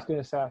 I was going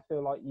to say, I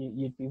feel like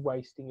you'd be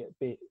wasting it a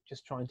bit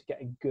just trying to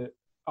get a good.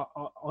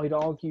 I'd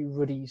argue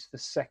Ruddy's the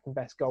second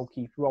best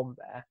goalkeeper on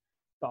there,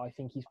 but I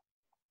think he's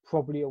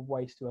probably a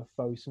waste of a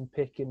Fosun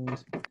pick. And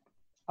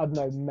I don't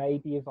know,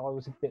 maybe if I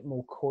was a bit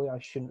more coy, I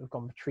shouldn't have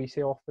gone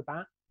Patricio off the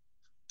bat.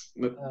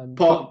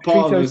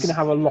 Patricio's going to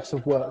have a lot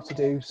of work to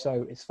do,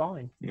 so it's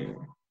fine. Yeah.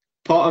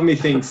 Part of me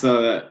thinks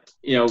that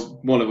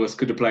one of us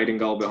could have played in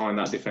goal behind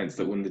that defence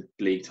that won the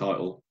league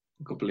title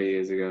a couple of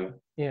years ago.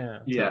 Yeah.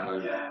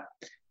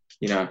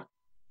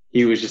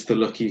 He was just the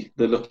lucky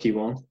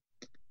one.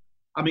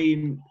 I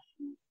mean,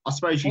 I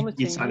suppose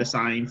you'd say the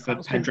same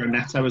for Pedro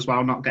Neto as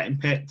well, not getting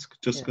picked,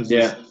 just because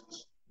there's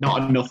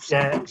not enough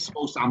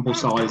small sample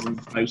size,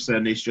 and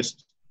Fosun is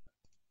just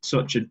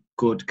such a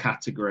good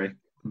category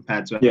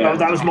compared to. Yeah,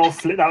 that was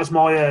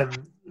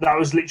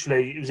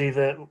literally, it was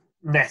either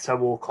Neto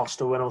or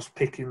Costa when I was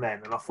picking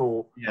then, and I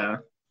thought,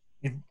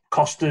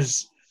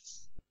 Costa's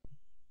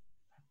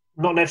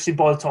not necessarily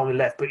by the time he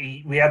left, but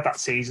we had that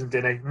season,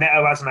 didn't he?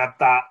 Neto hasn't had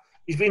that.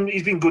 He's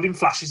been good in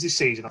flashes this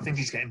season. I think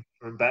he's getting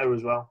better and better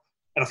as well.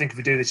 And I think if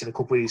we do this in a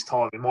couple of years'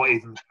 time, it might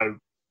even go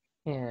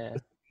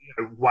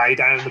way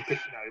down the pick.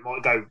 It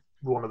might go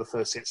one of the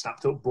first to get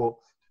snapped up, but I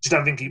just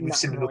don't think we've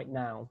seen right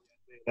now.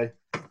 Really.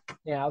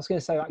 Yeah, I was going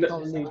to say that kind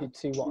of alluded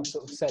to what I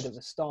sort of said at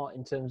the start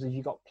in terms of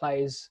you got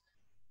players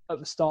at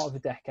the start of the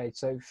decade.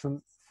 So for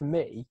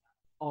me,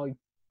 I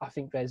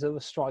think there's other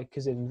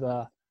strikers in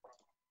the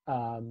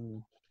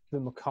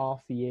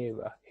McCarthy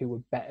era who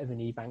were better than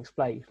Ebanks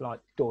Blake,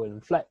 like Doyle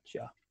and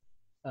Fletcher.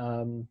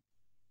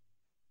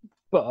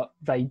 But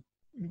they,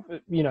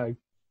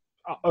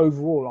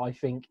 overall, I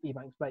think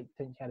Ebanks Blake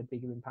potentially had a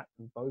bigger impact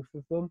than both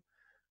of them.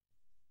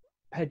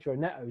 Pedro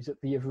Neto's at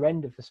the other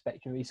end of the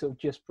spectrum. He's sort of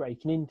just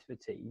breaking into the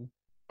team,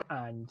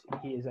 and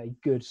he is a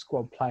good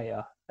squad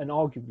player. And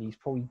arguably, he's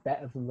probably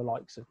better than the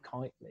likes of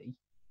Kitely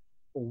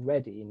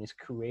already in his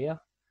career.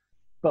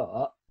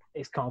 But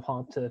it's kind of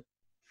hard to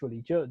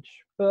fully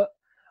judge. But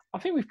I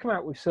think we've come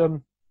out with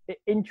some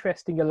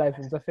interesting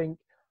 11s. I think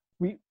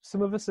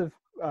some of us have.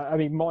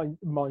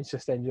 Mine's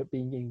just ended up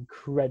being an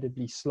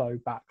incredibly slow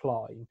back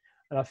line,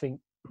 and I think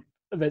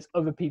there's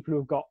other people who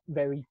have got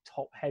very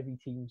top-heavy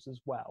teams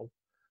as well.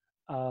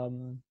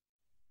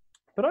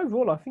 But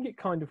overall, I think it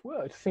kind of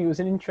worked. I think it was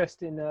an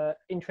interesting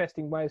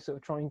way of sort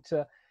of trying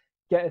to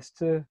get us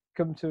to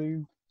come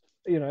to,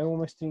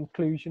 almost an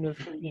inclusion of,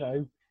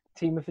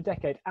 team of the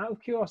decade. Out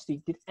of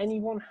curiosity, did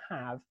anyone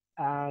have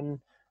an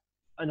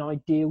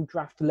ideal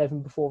draft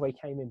 11 before they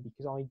came in?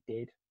 Because I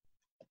did.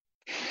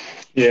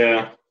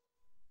 Yeah.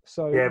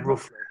 So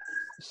roughly.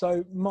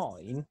 So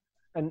mine,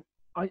 and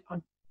I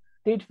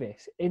did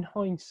this in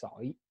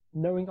hindsight,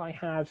 knowing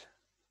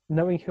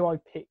who I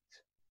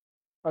picked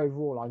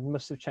overall, I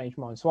must have changed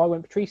mine. So I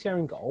went Patricio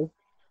in goal.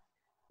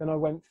 Then I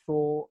went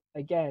for,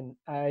 again,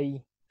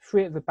 a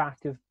 3 at the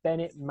back of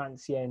Bennett,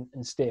 Mancienne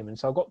and Stearman.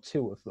 So I got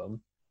 2 of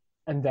them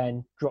and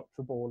then dropped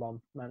the ball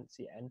on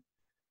Mancienne.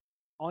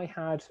 I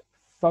had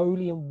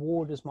Foley and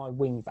Ward as my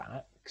wing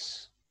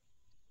backs.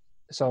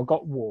 So I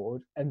got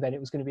Ward, and then it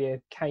was going to be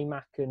a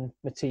K-Mac and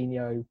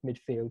Moutinho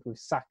midfield with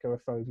Saka,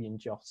 Afobe and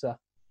Jota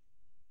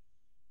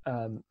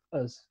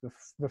as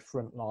the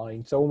front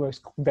line. So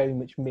almost very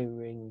much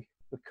mirroring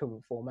the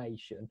current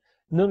formation.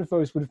 None of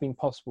those would have been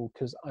possible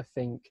because I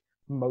think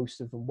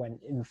most of them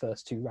went in the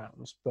first 2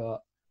 rounds.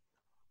 But,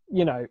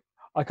 I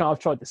kind of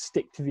tried to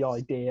stick to the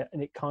idea,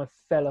 and it kind of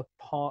fell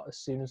apart as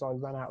soon as I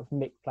ran out of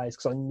Mick players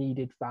because I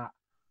needed that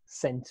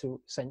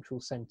central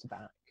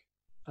centre-back.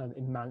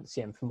 In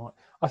Mancienne for my,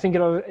 I think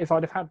if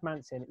I'd have had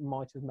Mancienne, it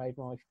might have made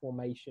my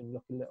formation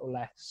look a little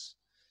less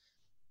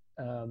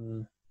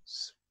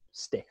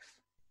stiff.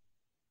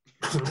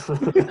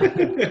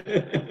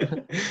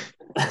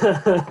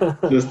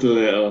 Just a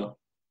little.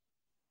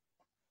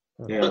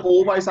 I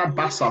always had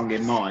Bassong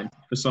in mind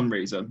for some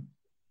reason.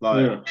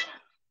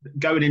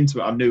 Going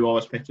into it, I knew I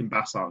was picking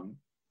Bassong.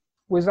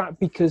 Was that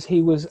because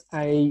he was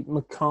a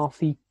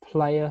McCarthy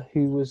player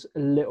who was a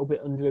little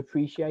bit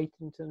underappreciated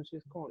in terms of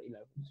his quality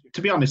levels?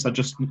 To be honest, I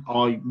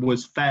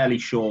was fairly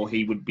sure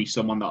he would be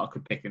someone that I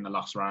could pick in the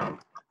last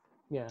round.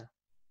 Yeah.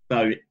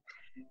 So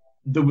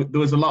there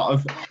was a lot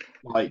of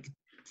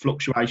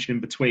fluctuation in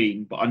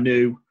between, but I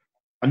knew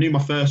my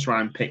first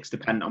round picks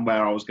depended on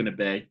where I was going to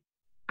be,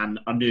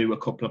 and I knew a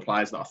couple of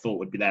players that I thought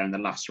would be there in the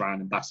last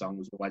round, and Bassong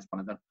was always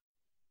one of them.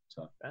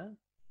 So.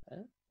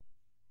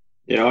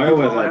 Yeah, I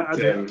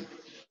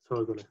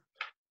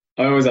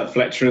always had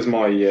Fletcher as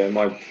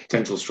my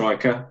potential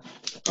striker.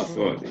 I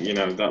thought,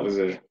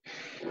 I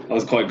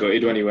was quite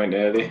gutted when he went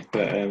early,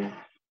 but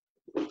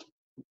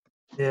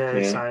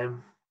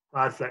same.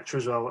 I had Fletcher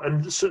as well,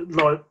 and so,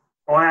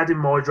 I had in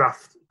my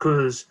draft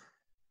because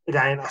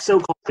again I still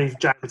can't believe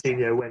Jack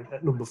Moutinho went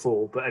at number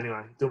 4, but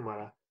anyway, it doesn't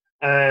matter.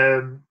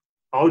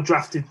 I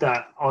drafted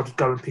that I'd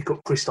go and pick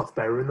up Christophe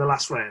Berra in the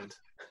last round.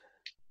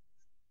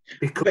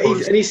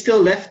 And he's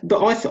still left.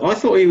 But I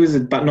thought he was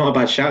not a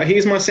bad shout. He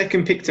was my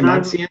second pick to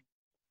Mancienne.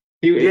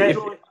 I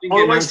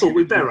always thought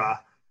with Berra,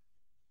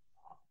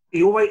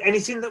 he always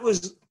anything that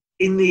was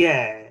in the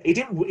air. He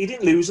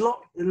didn't lose a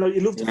lot. Like, he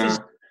loved the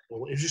physical.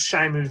 It was just a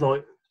shame he was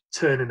like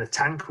turning a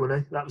tank,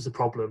 wasn't he? That was the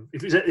problem.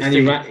 If it was at his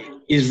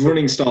feet, his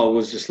running style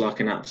was just like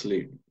an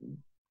absolute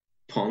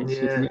ponce,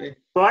 yeah. wasn't it?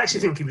 But I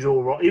actually think he was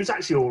all right. He was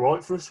actually all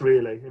right for us,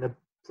 really, in a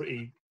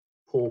pretty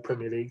poor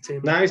Premier League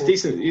team. No, he's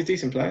decent. He's a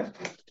decent player.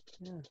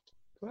 Yeah.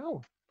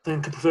 Well, I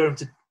think I prefer him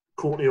to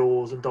Courtney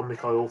Hawes and Dominic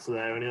Iorfa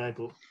there anyway,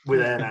 but we're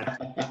there now.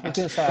 I was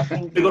going to say, I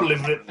think We've got to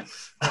live with it.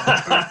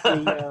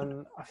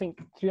 I think,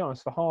 to be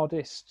honest, the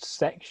hardest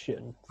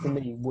section for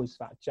me was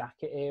that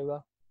jacket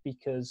era,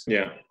 because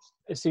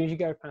as soon as you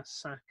go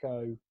past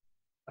Sacco,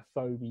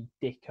 Afobe,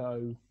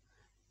 Dicko,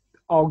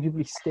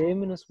 arguably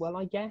Stearman as well,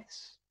 I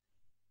guess,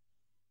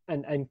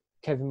 and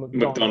Kevin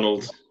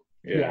McDonald.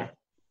 Yeah.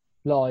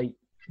 Like,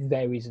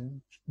 there is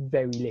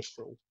very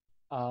little.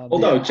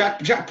 Although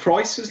Jack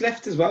Price was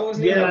left as well,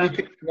 wasn't he? Yeah.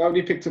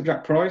 Nobody picked up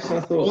Jack Price. I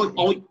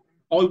thought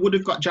I would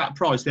have got Jack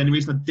Price. The only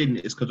reason I didn't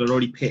is because I'd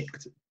already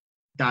picked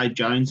Dave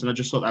Jones, and I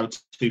just thought they were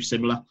too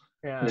similar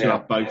to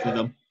have both of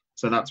them.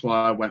 So that's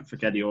why I went for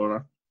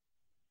Guedioura.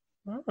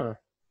 Oh,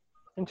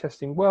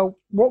 interesting. Well,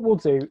 what we'll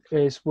do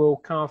is we'll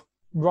kind of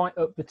write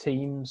up the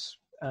teams,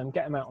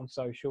 get them out on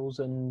socials,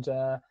 and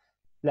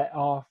let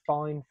our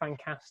fine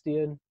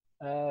Fancastian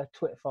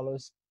Twitter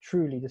followers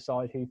truly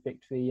decide who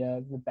picked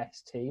the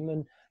best team.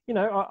 And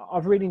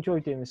I've really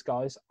enjoyed doing this,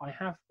 guys. I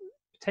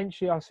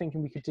was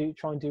thinking we could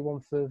try and do one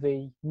for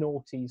the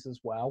noughties as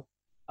well,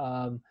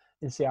 and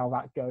see how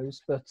that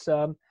goes. But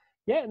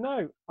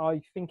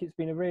I think it's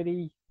been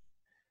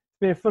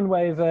a fun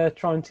way of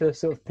trying to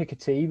sort of pick a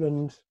team,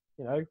 and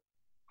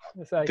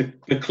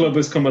the club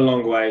has come a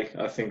long way.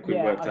 I think we've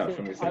worked out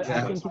from this. I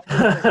think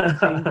it's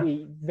been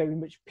the very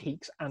much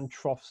peaks and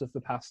troughs of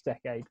the past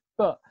decade.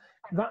 But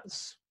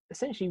that's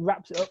essentially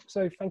wraps it up.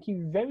 So thank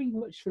you very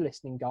much for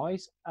listening,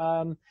 guys.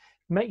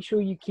 Make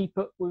sure you keep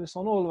up with us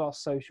on all of our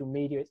social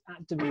media. It's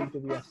at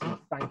WWF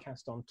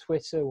Fancast on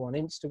Twitter, or on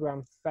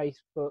Instagram,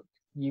 Facebook,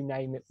 you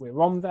name it,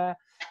 we're on there.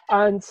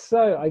 And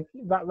so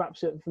that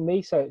wraps it up for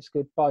me. So it's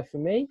goodbye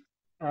from me,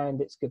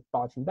 and it's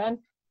goodbye from Ben.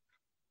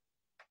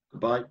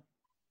 Goodbye.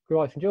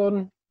 Goodbye from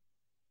Jordan.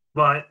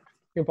 Bye.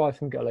 Goodbye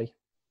from Gully.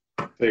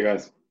 See you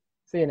guys.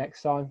 See you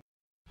next time.